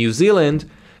 from New Zealand,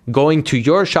 going to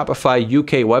your Shopify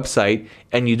UK website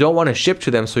and you don't want to ship to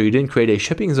them, so you didn't create a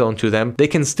shipping zone to them, they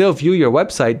can still view your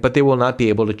website, but they will not be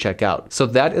able to check out. So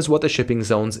that is what the shipping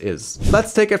zones is.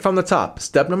 Let's take it from the top.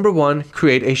 Step number 1,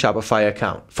 create a Shopify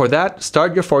account. For that,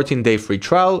 start your 14-day free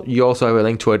trial. You also have a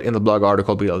link to it in the blog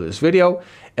article below this video.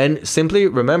 And simply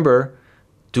remember,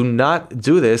 do not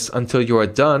do this until you are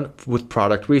done with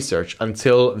product research,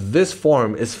 until this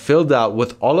form is filled out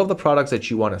with all of the products that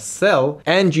you want to sell,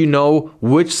 and you know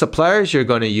which suppliers you're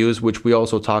going to use, which we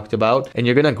also talked about, and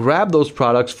you're going to grab those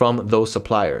products from those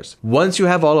suppliers. Once you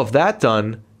have all of that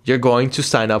done, you're going to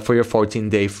sign up for your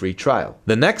 14-day free trial.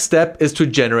 The next step is to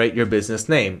generate your business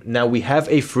name. Now we have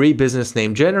a free business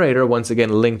name generator, once again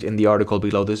linked in the article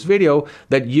below this video,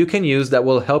 that you can use that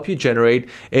will help you generate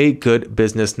a good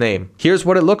business name. Here's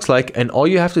what it looks like, and all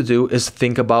you have to do is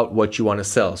think about what you want to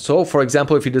sell. So for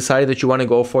example, if you decide that you want to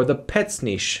go for the pets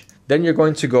niche, then you're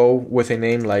going to go with a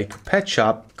name like Pet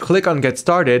Shop, click on Get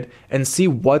Started, and see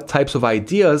what types of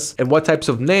ideas and what types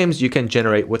of names you can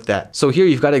generate with that. So here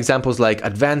you've got examples like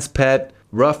Advanced Pet,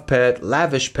 Rough Pet,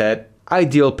 Lavish Pet,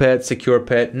 Ideal Pet, Secure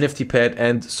Pet, Nifty Pet,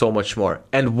 and so much more.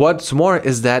 And what's more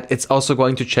is that it's also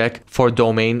going to check for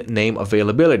domain name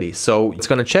availability. So it's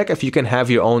going to check if you can have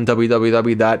your own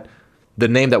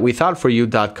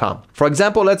www.thename-that-we-thought-for-you.com. For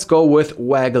example, let's go with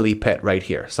Waggly Pet right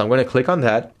here. So I'm going to click on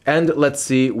that, and let's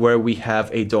see where we have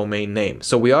a domain name.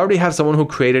 So we already have someone who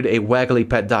created a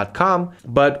wagglypet.com,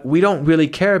 but we don't really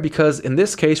care, because in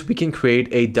this case, we can create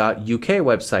a .uk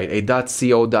website, a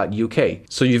 .co.uk.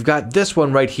 So you've got this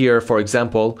one right here, for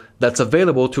example, that's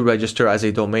available to register as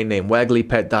a domain name,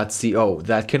 wagglypet.co.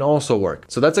 That can also work.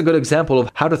 So that's a good example of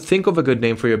how to think of a good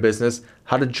name for your business,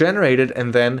 how to generate it,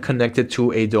 and then connect it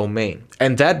to a domain.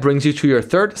 And that brings you to your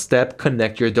third step,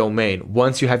 connect your domain.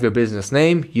 Once you have your business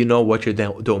name, you know what your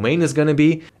domain is going to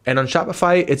be. And on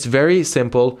Shopify, it's very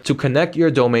simple to connect your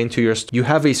domain to your You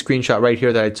have a screenshot right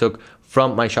here that I took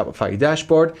from my Shopify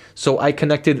dashboard. So I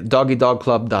connected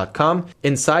doggydogclub.com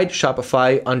inside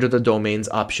Shopify under the domains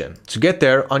option. To get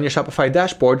there on your Shopify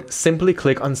dashboard, simply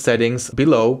click on settings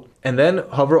below and then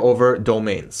hover over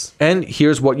domains. And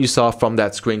here's what you saw from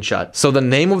that screenshot. So the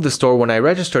name of the store when I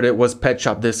registered it was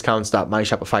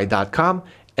petshopdiscounts.myshopify.com.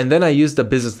 And then I used the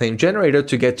business name generator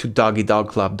to get to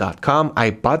doggydogclub.com. I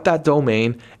bought that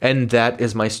domain, and that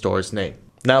is my store's name.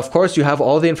 Now, of course, you have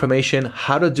all the information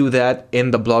how to do that in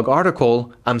the blog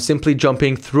article. I'm simply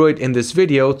jumping through it in this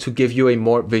video to give you a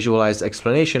more visualized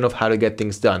explanation of how to get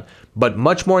things done. But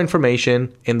much more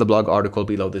information in the blog article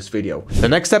below this video. The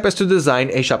next step is to design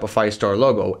a Shopify store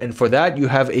logo. And for that, you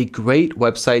have a great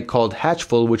website called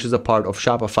Hatchful, which is a part of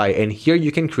Shopify. And here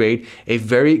you can create a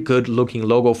very good looking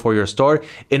logo for your store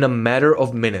in a matter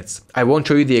of minutes. I won't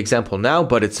show you the example now,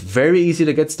 but it's very easy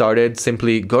to get started.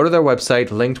 Simply go to their website,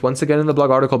 linked once again in the blog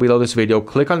blog article below this video,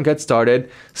 click on get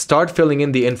started, start filling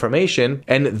in the information,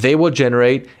 and they will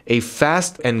generate a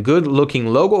fast and good looking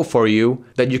logo for you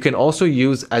that you can also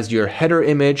use as your header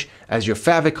image, as your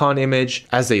favicon image,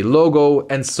 as a logo,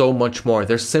 and so much more.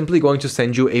 They're simply going to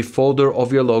send you a folder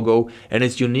of your logo, and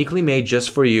it's uniquely made just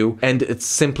for you, and it's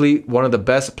simply one of the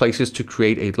best places to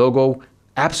create a logo,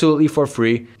 absolutely for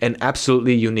free and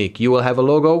absolutely unique. You will have a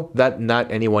logo that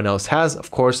not anyone else has, of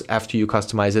course, after you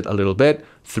customize it a little bit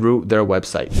through their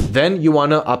website. Then you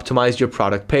want to optimize your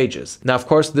product pages. Now, of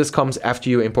course, this comes after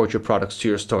you import your products to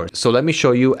your store. So let me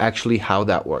show you actually how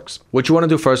that works. What you want to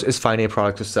do first is find a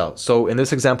product to sell. So in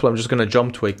this example, I'm just going to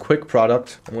jump to a quick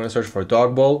product. I'm going to search for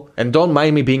dog bowl, and don't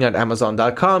mind me being at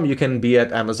Amazon.com. You can be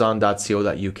at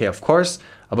Amazon.co.uk, of course.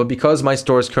 But because my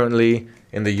store is currently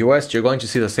in the US, you're going to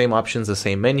see the same options, the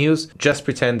same menus. Just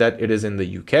pretend that it is in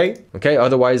the UK. Okay,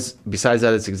 otherwise, besides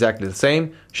that, it's exactly the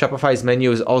same. Shopify's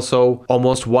menu is also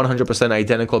almost 100%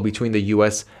 identical between the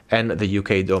US and the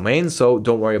UK domain, so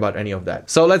don't worry about any of that.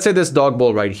 So let's say this dog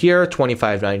bowl right here,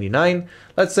 $25.99.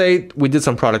 Let's say we did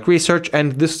some product research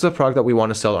and this is a product that we want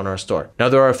to sell on our store. Now,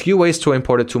 there are a few ways to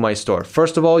import it to my store.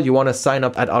 First of all, you want to sign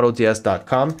up at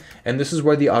autods.com, and this is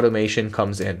where the automation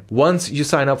comes in. Once you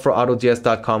sign up for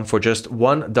autods.com for just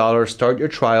 $1, start your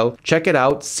trial, check it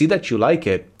out, see that you like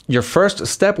it. Your first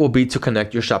step will be to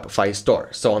connect your Shopify store.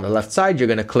 So on the left side, you're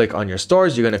going to click on your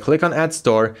stores, you're going to click on add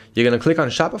store, you're going to click on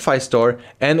Shopify store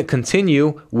and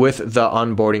continue with the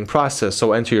onboarding process.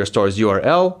 So enter your store's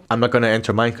URL. I'm not going to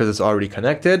enter mine because it's already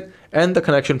connected. And the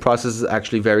connection process is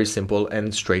actually very simple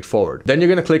and straightforward. Then you're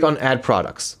going to click on add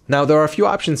products. Now there are a few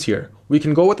options here. We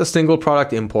can go with a single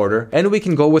product importer, and we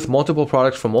can go with multiple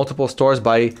products from multiple stores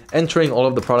by entering all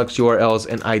of the products URLs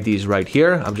and IDs right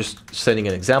here. I'm just setting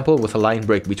an example with a line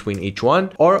break between each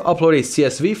one, or upload a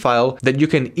CSV file that you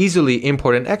can easily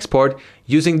import and export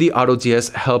using the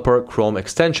AutoDS Helper Chrome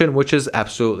extension, which is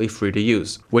absolutely free to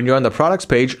use. When you're on the products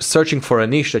page, searching for a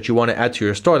niche that you want to add to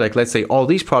your store, like let's say all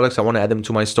these products, I want to add them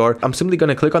to my store, I'm simply going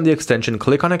to click on the extension,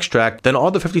 click on extract, then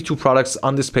all the 52 products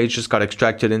on this page just got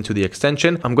extracted into the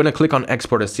extension. I'm going to click on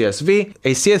export as CSV.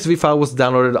 A CSV file was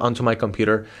downloaded onto my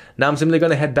computer. Now I'm simply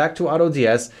going to head back to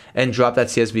AutoDS and drop that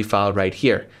CSV file right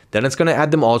here. Then it's going to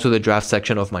add them all to the draft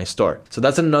section of my store. So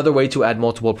that's another way to add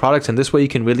multiple products, and this way you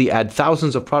can really add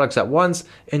thousands of products at once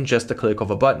in just a click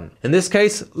of a button. In this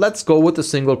case, let's go with the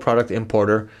single product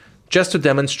importer just to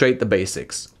demonstrate the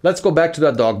basics. Let's go back to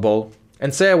that dog bowl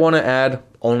and say I want to add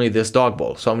only this dog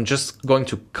bowl. So I'm just going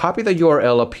to copy the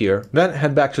URL up here, then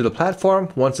head back to the platform.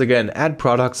 Once again, add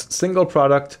products, single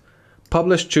product,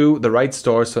 publish to the right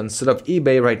store. So instead of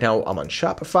eBay right now, I'm on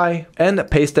Shopify, and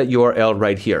paste that URL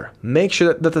right here. Make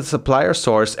sure that the supplier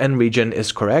source and region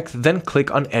is correct, then click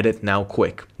on edit now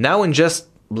quick. Now in just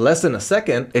less than a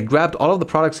second, it grabbed all of the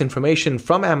product's information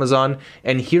from Amazon,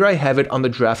 and here I have it on the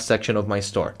draft section of my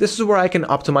store. This is where I can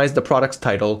optimize the product's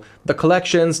title, the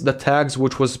collections, the tags,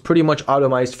 which was pretty much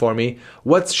automized for me,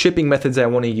 what shipping methods I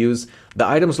want to use, the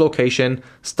item's location,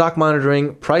 stock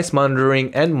monitoring, price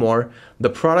monitoring, and more. The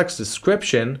product's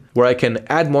description, where I can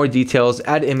add more details,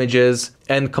 add images,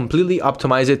 and completely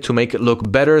optimize it to make it look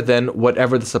better than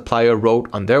whatever the supplier wrote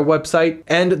on their website,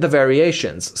 and the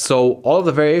variations. So all of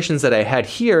the variations that I had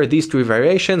here, these three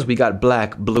variations, we got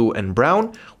black, blue, and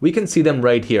brown. We can see them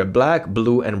right here, black,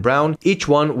 blue, and brown, each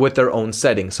one with their own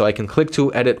settings. So I can click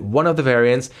to edit one of the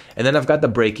variants, and then I've got the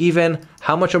break even,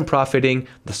 how much I'm profiting,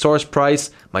 the source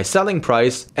price, my selling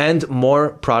price, and more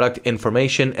product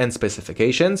information and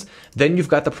specifications. Then you've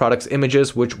got the product's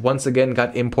images, which once again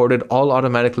got imported all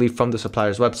automatically from the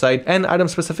supplier's website, and item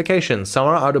specifications. Some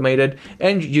are automated,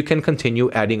 and you can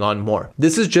continue adding on more.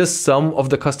 This is just some of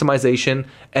the customization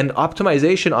and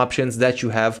optimization options that you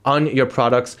have on your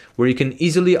products, where you can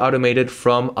easily automate it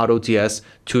from AutoDS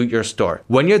to your store.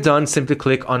 When you're done, simply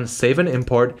click on save and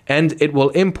import, and it will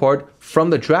import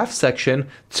from the draft section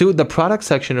to the product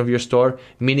section of your store,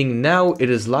 meaning now it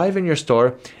is live in your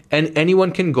store and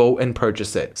anyone can go and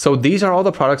purchase it. So these are all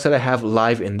the products that I have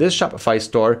live in this Shopify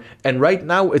store, and right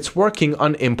now it's working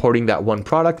on importing that one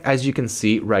product, as you can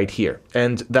see right here.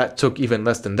 And that took even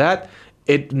less than that.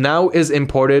 It now is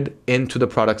imported into the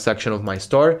product section of my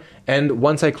store, and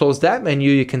once I close that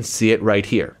menu, you can see it right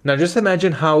here. Now just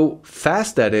imagine how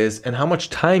fast that is and how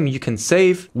much time you can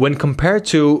save when compared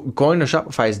to going to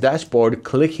Shopify's dashboard,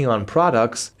 clicking on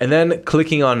products, and then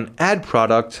clicking on add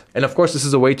product. And of course, this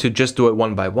is a way to just do it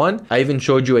one by one. I even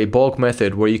showed you a bulk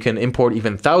method where you can import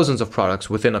even thousands of products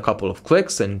within a couple of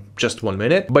clicks in just 1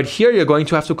 minute. But here you're going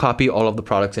to have to copy all of the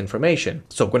product's information.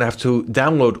 So I'm going to have to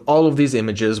download all of these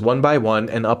images one by one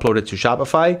and upload it to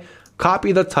Shopify,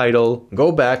 copy the title,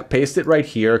 go back, paste it right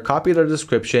here, copy the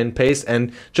description, paste,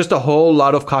 and just a whole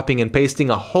lot of copying and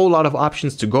pasting, a whole lot of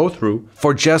options to go through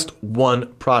for just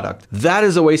one product. That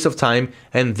is a waste of time,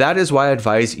 and that is why I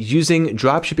advise using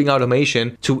dropshipping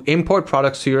automation to import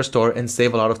products to your store and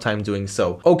save a lot of time doing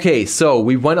so. Okay, so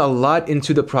we went a lot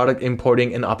into the product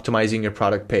importing and optimizing your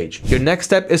product page. Your next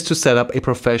step is to set up a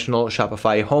professional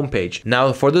Shopify homepage.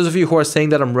 Now, for those of you who are saying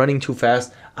that I'm running too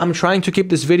fast, I'm trying to keep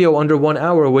this video under 1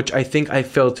 hour, which I think I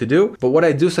failed to do. But what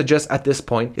I do suggest at this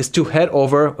point is to head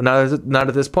over, not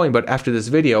at this point, but after this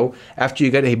video, after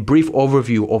you get a brief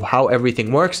overview of how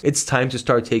everything works, it's time to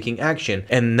start taking action.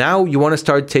 And now you want to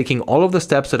start taking all of the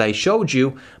steps that I showed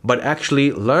you, but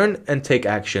actually learn and take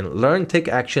action. Learn, take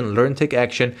action, learn, take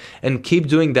action, and keep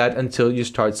doing that until you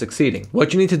start succeeding.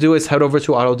 What you need to do is head over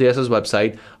to AutoDS's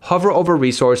website, hover over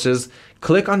resources,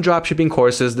 click on dropshipping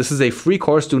courses. This is a free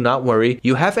course, do not worry.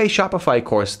 You have a Shopify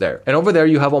course there. And over there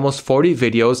you have almost 40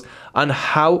 videos on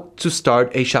how to start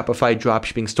a Shopify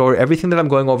dropshipping store, everything that I'm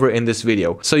going over in this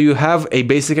video. So you have a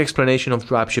basic explanation of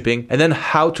dropshipping, and then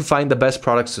how to find the best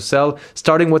products to sell,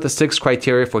 starting with the 6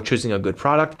 criteria for choosing a good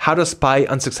product, how to spy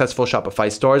unsuccessful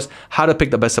Shopify stores, how to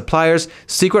pick the best suppliers,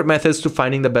 secret methods to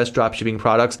finding the best dropshipping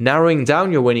products, narrowing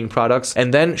down your winning products,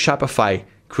 and then Shopify.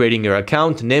 Creating your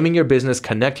account, naming your business,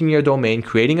 connecting your domain,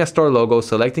 creating a store logo,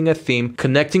 selecting a theme,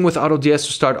 connecting with AutoDS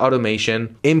to start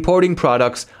automation, importing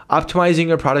products, optimizing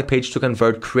your product page to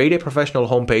convert, create a professional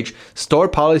homepage, store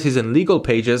policies and legal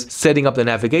pages, setting up the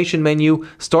navigation menu,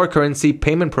 store currency,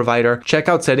 payment provider,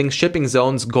 checkout settings, shipping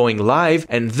zones, going live,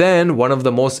 and then one of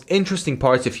the most interesting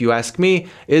parts, if you ask me,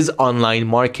 is online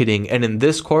marketing. And in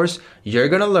this course, you're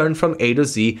gonna learn from A to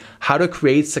Z how to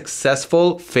create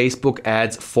successful Facebook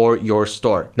ads for your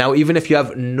store. Now, even if you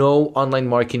have no online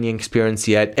marketing experience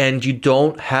yet and you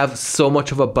don't have so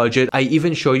much of a budget, I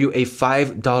even show you a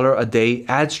 $5 a day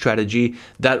ad strategy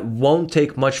that won't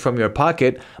take much from your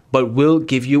pocket, but will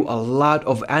give you a lot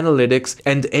of analytics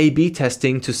and A/B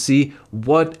testing to see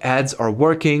what ads are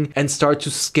working and start to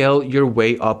scale your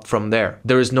way up from there.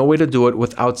 There is no way to do it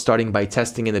without starting by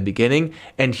testing in the beginning.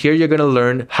 And here you're gonna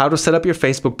learn how to set up your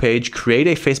Facebook page, create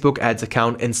a Facebook ads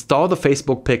account, install the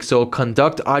Facebook pixel,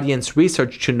 conduct audience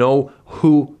research to know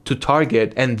who to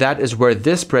target. And that is where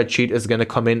this spreadsheet is going to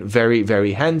come in very,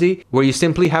 very handy, where you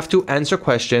simply have to answer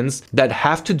questions that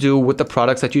have to do with the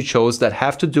products that you chose, that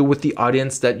have to do with the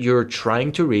audience that you're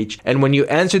trying to reach. And when you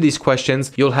answer these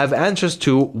questions, you'll have answers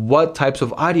to what types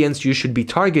of audience you should be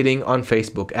targeting on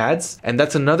Facebook ads. And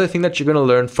that's another thing that you're going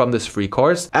to learn from this free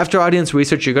course. After audience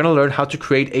research, you're going to learn how to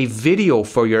create a video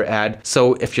for your ad.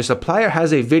 So if your supplier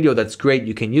has a video, that's great.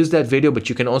 You can use that video, but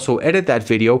you can also edit that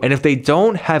video. And if they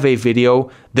don't have a video,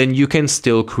 then you can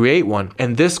still create one.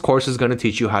 And this course is going to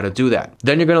teach you how to do that.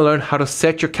 Then you're going to learn how to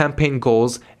set your campaign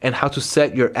goals and how to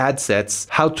set your ad sets,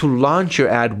 how to launch your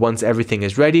ad once everything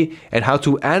is ready, and how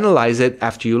to analyze it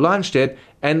after you launched it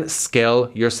and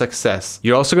scale your success.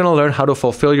 You're also going to learn how to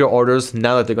fulfill your orders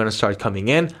now that they're going to start coming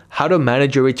in, how to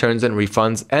manage your returns and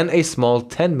refunds, and a small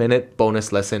 10-minute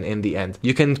bonus lesson in the end.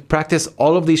 You can practice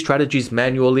all of these strategies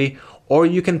manually, or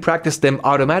you can practice them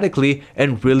automatically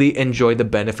and really enjoy the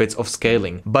benefits of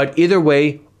scaling. But either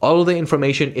way, all of the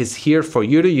information is here for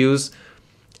you to use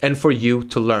and for you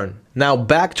to learn. Now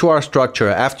back to our structure.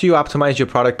 After you optimize your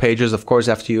product pages, of course,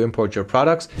 after you import your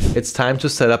products, it's time to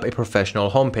set up a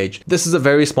professional homepage. This is a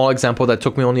very small example that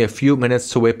took me only a few minutes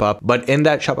to whip up, but in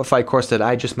that Shopify course that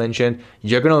I just mentioned,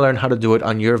 you're gonna learn how to do it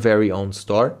on your very own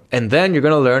store. And then you're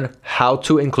gonna learn how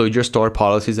to include your store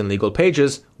policies and legal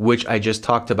pages, which I just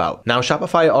talked about. Now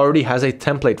Shopify already has a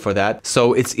template for that,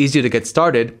 so it's easy to get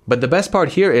started. But the best part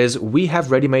here is we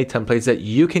have ready-made templates that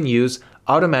you can use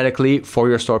automatically for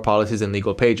your store policies and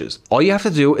legal pages. All you have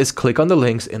to do is click on the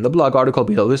links in the blog article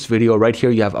below this video. Right here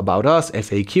you have About Us,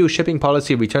 FAQ, shipping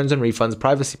policy, returns and refunds,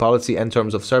 privacy policy, and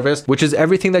terms of service, which is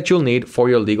everything that you'll need for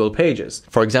your legal pages.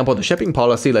 For example, the shipping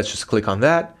policy, let's just click on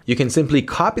that. You can simply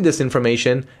copy this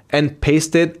information and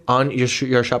paste it on your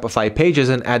Shopify pages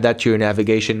and add that to your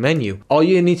navigation menu. All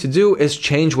you need to do is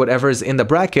change whatever is in the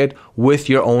bracket with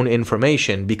your own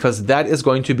information, because that is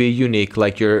going to be unique,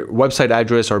 like your website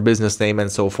address or business name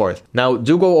and so forth. Now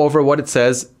do go over what it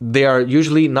says. They are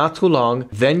usually not too long.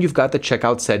 Then you've got the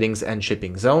checkout settings and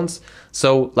shipping zones.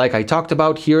 So like I talked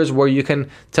about, here's where you can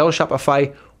tell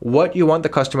Shopify what you want the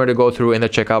customer to go through in the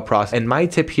checkout process. And my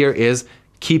tip here is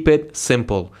keep it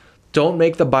simple. Don't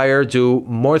make the buyer do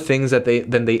more things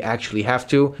than they actually have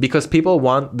to, because people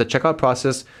want the checkout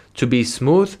process to be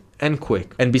smooth and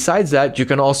quick. And besides that, you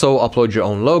can also upload your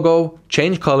own logo,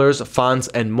 change colors, fonts,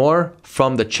 and more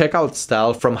from the checkout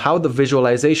style, from how the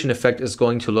visualization effect is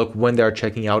going to look when they're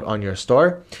checking out on your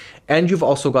store. and you've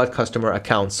also got customer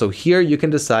accounts. So here you can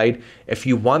decide if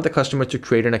you want the customer to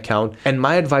create an account. And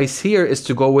my advice here is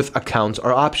to go with accounts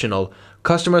are optional.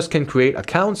 Customers can create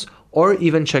accounts or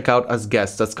even check out as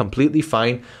guests. That's completely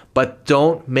fine, but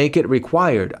don't make it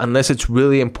required unless it's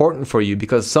really important for you,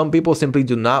 because some people simply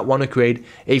do not want to create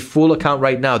a full account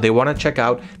right now. They want to check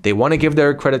out, they want to give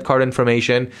their credit card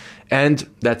information, and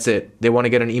that's it. They want to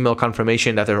get an email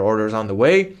confirmation that their order is on the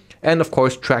way, and of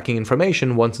course tracking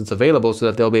information once it's available so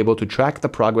that they'll be able to track the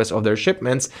progress of their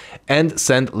shipments and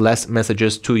send less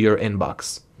messages to your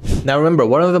inbox. Now remember,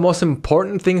 one of the most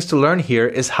important things to learn here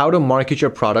is how to market your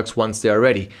products once they are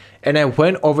ready. And I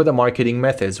went over the marketing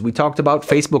methods. We talked about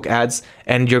Facebook ads,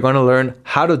 and you're going to learn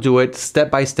how to do it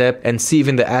step by step and see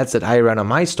even the ads that I ran on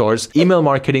my stores. Email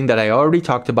marketing that I already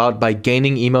talked about by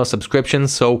gaining email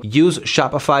subscriptions. So use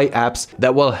Shopify apps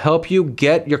that will help you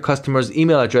get your customers'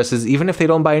 email addresses even if they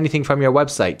don't buy anything from your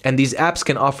website. And these apps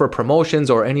can offer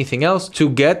promotions or anything else to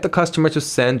get the customer to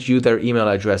send you their email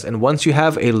address. And once you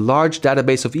have a large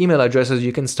database of email addresses,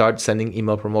 you can start sending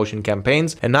email promotion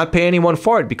campaigns and not pay anyone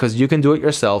for it, because you can do it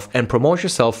yourself and promote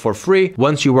yourself for free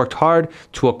once you worked hard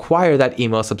to acquire that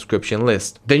email subscription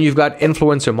list. Then you've got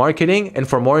influencer marketing, and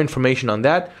for more information on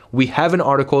that, we have an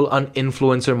article on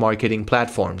influencer marketing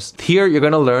platforms. Here you're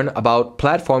going to learn about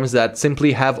platforms that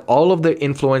simply have all of the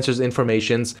influencers'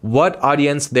 informations, what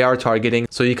audience they are targeting,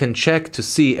 so you can check to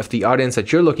see if the audience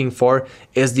that you're looking for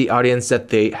is the audience that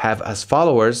they have as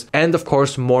followers, and of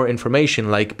course more information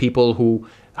like people who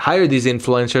hire these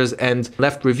influencers and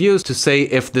left reviews to say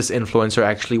if this influencer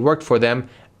actually worked for them,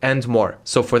 and more.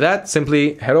 So for that,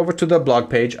 simply head over to the blog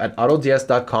page at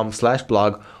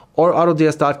autods.com/blog or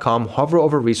autods.com, hover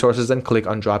over resources and click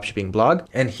on dropshipping blog.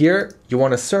 And here you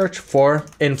want to search for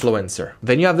influencer.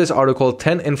 Then you have this article,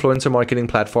 10 influencer marketing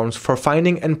platforms for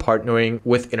finding and partnering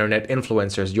with internet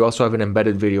influencers. You also have an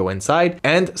embedded video inside,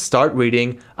 and start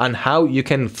reading on how you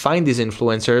can find these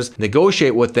influencers,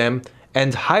 negotiate with them,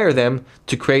 and hire them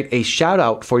to create a shout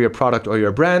out for your product or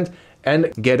your brand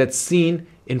and get it seen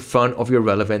in front of your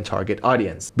relevant target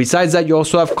audience. Besides that, you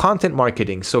also have content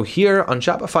marketing. So here on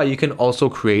Shopify, you can also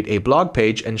create a blog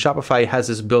page, and Shopify has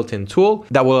this built-in tool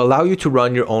that will allow you to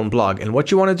run your own blog. And what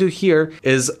you want to do here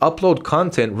is upload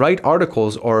content, write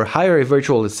articles, or hire a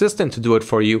virtual assistant to do it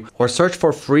for you, or search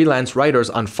for freelance writers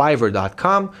on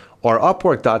Fiverr.com or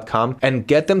Upwork.com and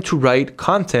get them to write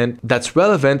content that's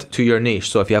relevant to your niche.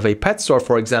 So if you have a pet store,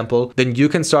 for example, then you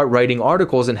can start writing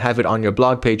articles and have it on your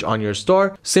blog page on your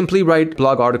store. Simply write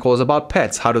blog articles about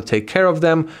pets, how to take care of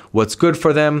them, what's good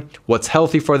for them, what's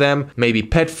healthy for them, maybe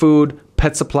pet food,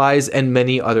 pet supplies, and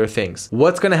many other things.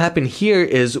 What's going to happen here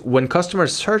is when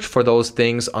customers search for those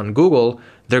things on Google,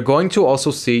 they're going to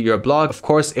also see your blog. Of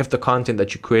course, if the content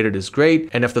that you created is great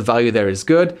and if the value there is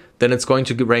good, then it's going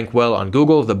to rank well on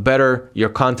Google. The better your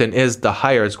content is, the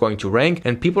higher it's going to rank,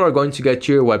 and people are going to get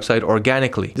to your website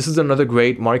organically. This is another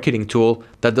great marketing tool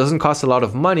that doesn't cost a lot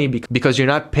of money because you're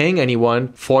not paying anyone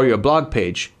for your blog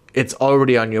page. It's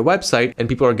already on your website and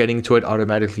people are getting to it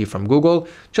automatically from Google.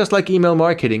 Just like email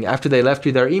marketing, after they left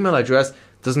you their email address,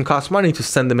 it doesn't cost money to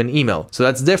send them an email. So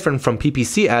that's different from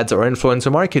PPC ads or influencer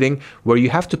marketing, where you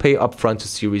have to pay upfront to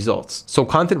see results. So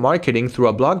content marketing through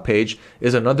a blog page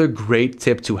is another great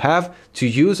tip to have to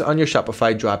use on your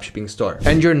Shopify dropshipping store.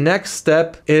 And your next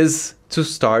step is to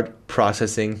start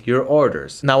processing your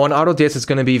orders. Now on AutoDS, it's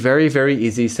going to be very, very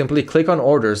easy. Simply click on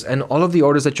orders, and all of the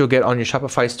orders that you'll get on your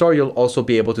Shopify store, you'll also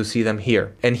be able to see them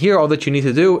here. And here, all that you need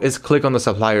to do is click on the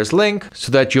supplier's link so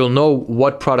that you'll know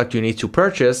what product you need to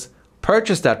purchase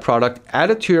that product, add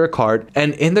it to your cart,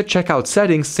 and in the checkout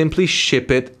settings, simply ship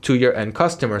it to your end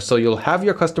customer. So you'll have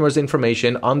your customer's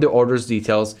information on the order's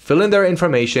details, fill in their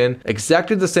information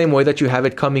exactly the same way that you have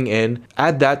it coming in,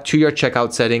 add that to your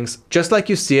checkout settings, just like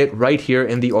you see it right here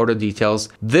in the order details.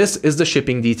 This is the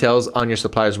shipping details on your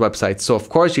supplier's website. So of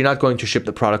course, you're not going to ship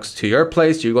the products to your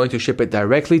place, you're going to ship it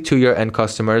directly to your end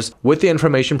customers with the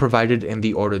information provided in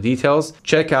the order details.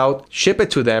 Check out, ship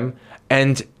it to them.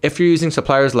 And if you're using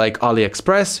suppliers like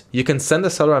AliExpress, you can send the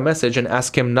seller a message and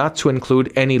ask him not to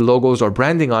include any logos or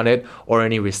branding on it or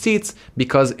any receipts,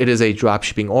 because it is a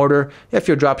dropshipping order. If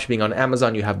you're dropshipping on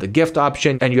Amazon, you have the gift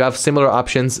option, and you have similar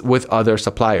options with other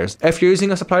suppliers. If you're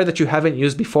using a supplier that you haven't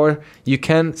used before, you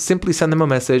can simply send them a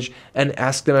message and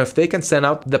ask them if they can send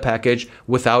out the package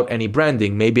without any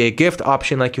branding, maybe a gift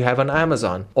option like you have on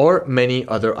Amazon, or many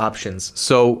other options.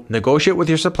 So negotiate with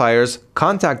your suppliers,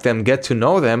 contact them, get to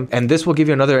know them, and this will give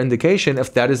you another indication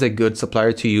if that is a good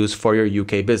supplier to use for your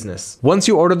UK business. Once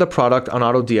you order the product on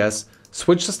AutoDS,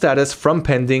 switch the status from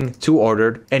pending to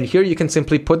ordered. And here you can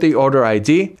simply put the order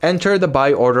ID, enter the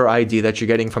buy order ID that you're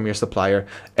getting from your supplier.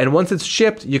 And once it's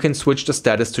shipped, you can switch the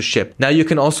status to ship. Now you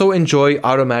can also enjoy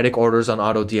automatic orders on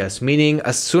AutoDS, meaning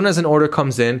as soon as an order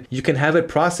comes in, you can have it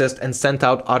processed and sent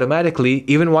out automatically,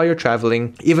 even while you're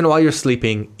traveling, even while you're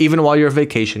sleeping, even while you're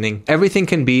vacationing. Everything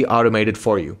can be automated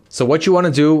for you. So what you want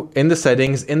to do in the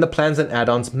settings, in the plans and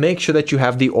add-ons, make sure that you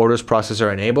have the orders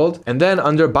processor enabled. And then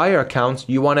under buyer accounts,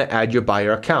 you want to add your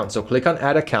buyer account. So click on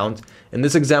add account. In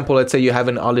this example, let's say you have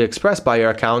an AliExpress buyer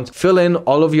account, fill in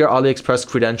all of your AliExpress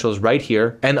credentials right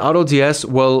here, and AutoDS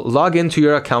will log into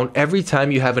your account every time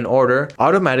you have an order,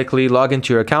 automatically log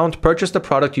into your account, purchase the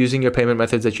product using your payment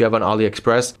methods that you have on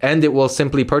AliExpress, and it will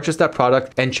simply purchase that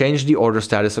product and change the order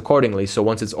status accordingly. So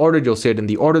once it's ordered, you'll see it in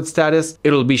the ordered status.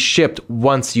 It'll be shipped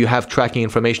once you have tracking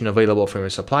information available from your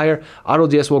supplier.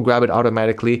 AutoDS will grab it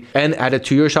automatically and add it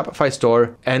to your Shopify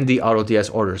store and the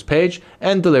AutoDS orders page,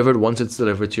 and delivered once it's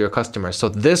delivered to your customer. So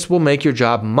this will make your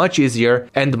job much easier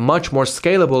and much more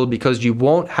scalable because you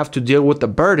won't have to deal with the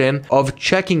burden of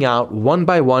checking out one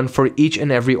by one for each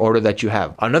and every order that you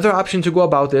have. Another option to go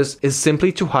about this is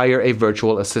simply to hire a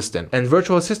virtual assistant. And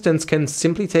virtual assistants can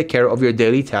simply take care of your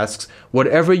daily tasks,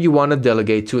 whatever you want to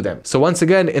delegate to them. So once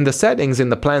again, in the settings, in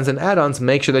the plans and add-ons,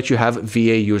 make sure that you have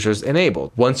VA users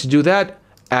enabled. Once you do that,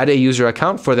 add a user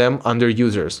account for them under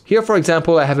users. Here, for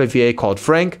example, I have a VA called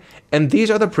Frank, and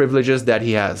these are the privileges that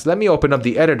he has. Let me open up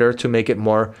the editor to make it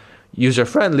more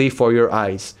user-friendly for your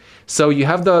eyes. So you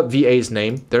have the VA's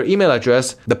name, their email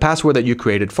address, the password that you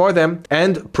created for them,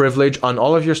 and privilege on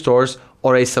all of your stores,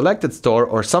 or a selected store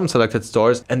or some selected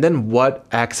stores, and then what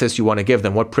access you want to give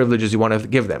them, what privileges you want to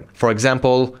give them. For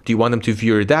example, do you want them to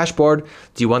view your dashboard?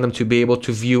 Do you want them to be able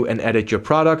to view and edit your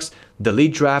products,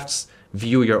 delete drafts,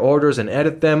 view your orders and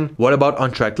edit them? What about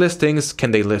untracked listings?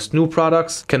 Can they list new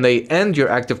products? Can they end your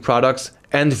active products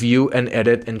and view and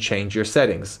edit and change your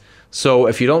settings? So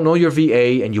if you don't know your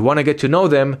VA and you want to get to know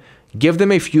them, give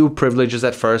them a few privileges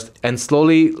at first and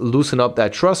slowly loosen up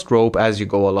that trust rope as you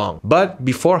go along. But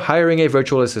before hiring a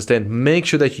virtual assistant, make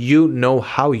sure that you know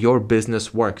how your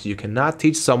business works. You cannot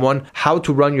teach someone how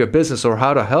to run your business or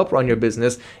how to help run your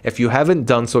business if you haven't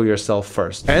done so yourself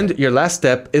first. And your last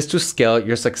step is to scale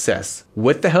your success.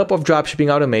 With the help of dropshipping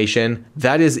automation,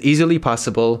 that is easily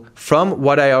possible from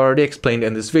what I already explained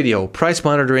in this video. Price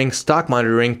monitoring, stock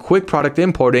monitoring, quick product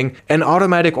importing, and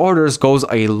automatic orders goes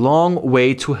a long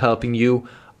way to helping you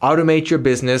automate your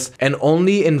business and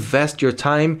only invest your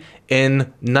time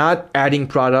in not adding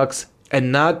products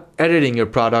and not editing your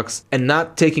products and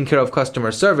not taking care of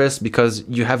customer service because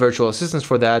you have virtual assistants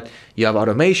for that, you have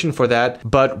automation for that,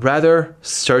 but rather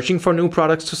searching for new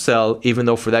products to sell, even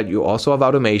though for that you also have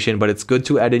automation, but it's good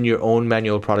to add in your own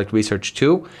manual product research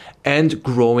too, and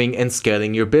growing and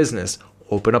scaling your business.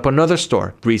 Open up another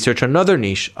store, research another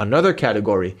niche, another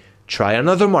category, try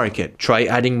another market, try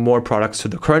adding more products to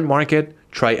the current market,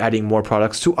 try adding more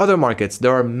products to other markets.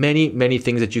 There are many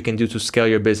things that you can do to scale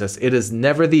your business. It is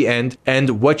never the end,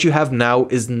 and what you have now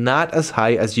is not as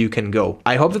high as you can go.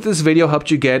 I hope that this video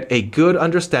helped you get a good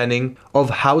understanding of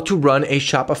how to run a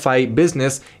Shopify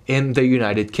business in the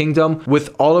United Kingdom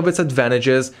with all of its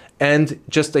advantages and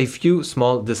just a few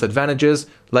small disadvantages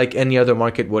like any other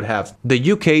market would have.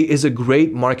 The UK is a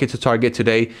great market to target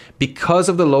today because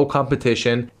of the low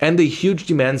competition and the huge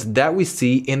demands that we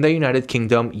see in the United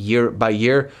Kingdom year by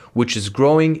year, which is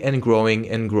growing and growing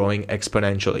and growing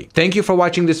exponentially. Thank you for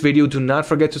watching this video. Do not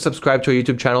forget to subscribe to our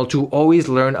YouTube channel to always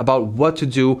learn about what to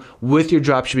do with your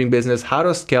dropshipping business, how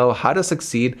to scale, how to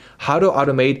succeed, how to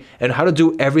automate, and how to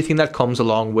do everything that comes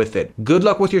along with it. Good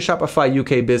luck with your Shopify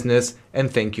UK business,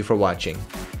 and thank you for watching.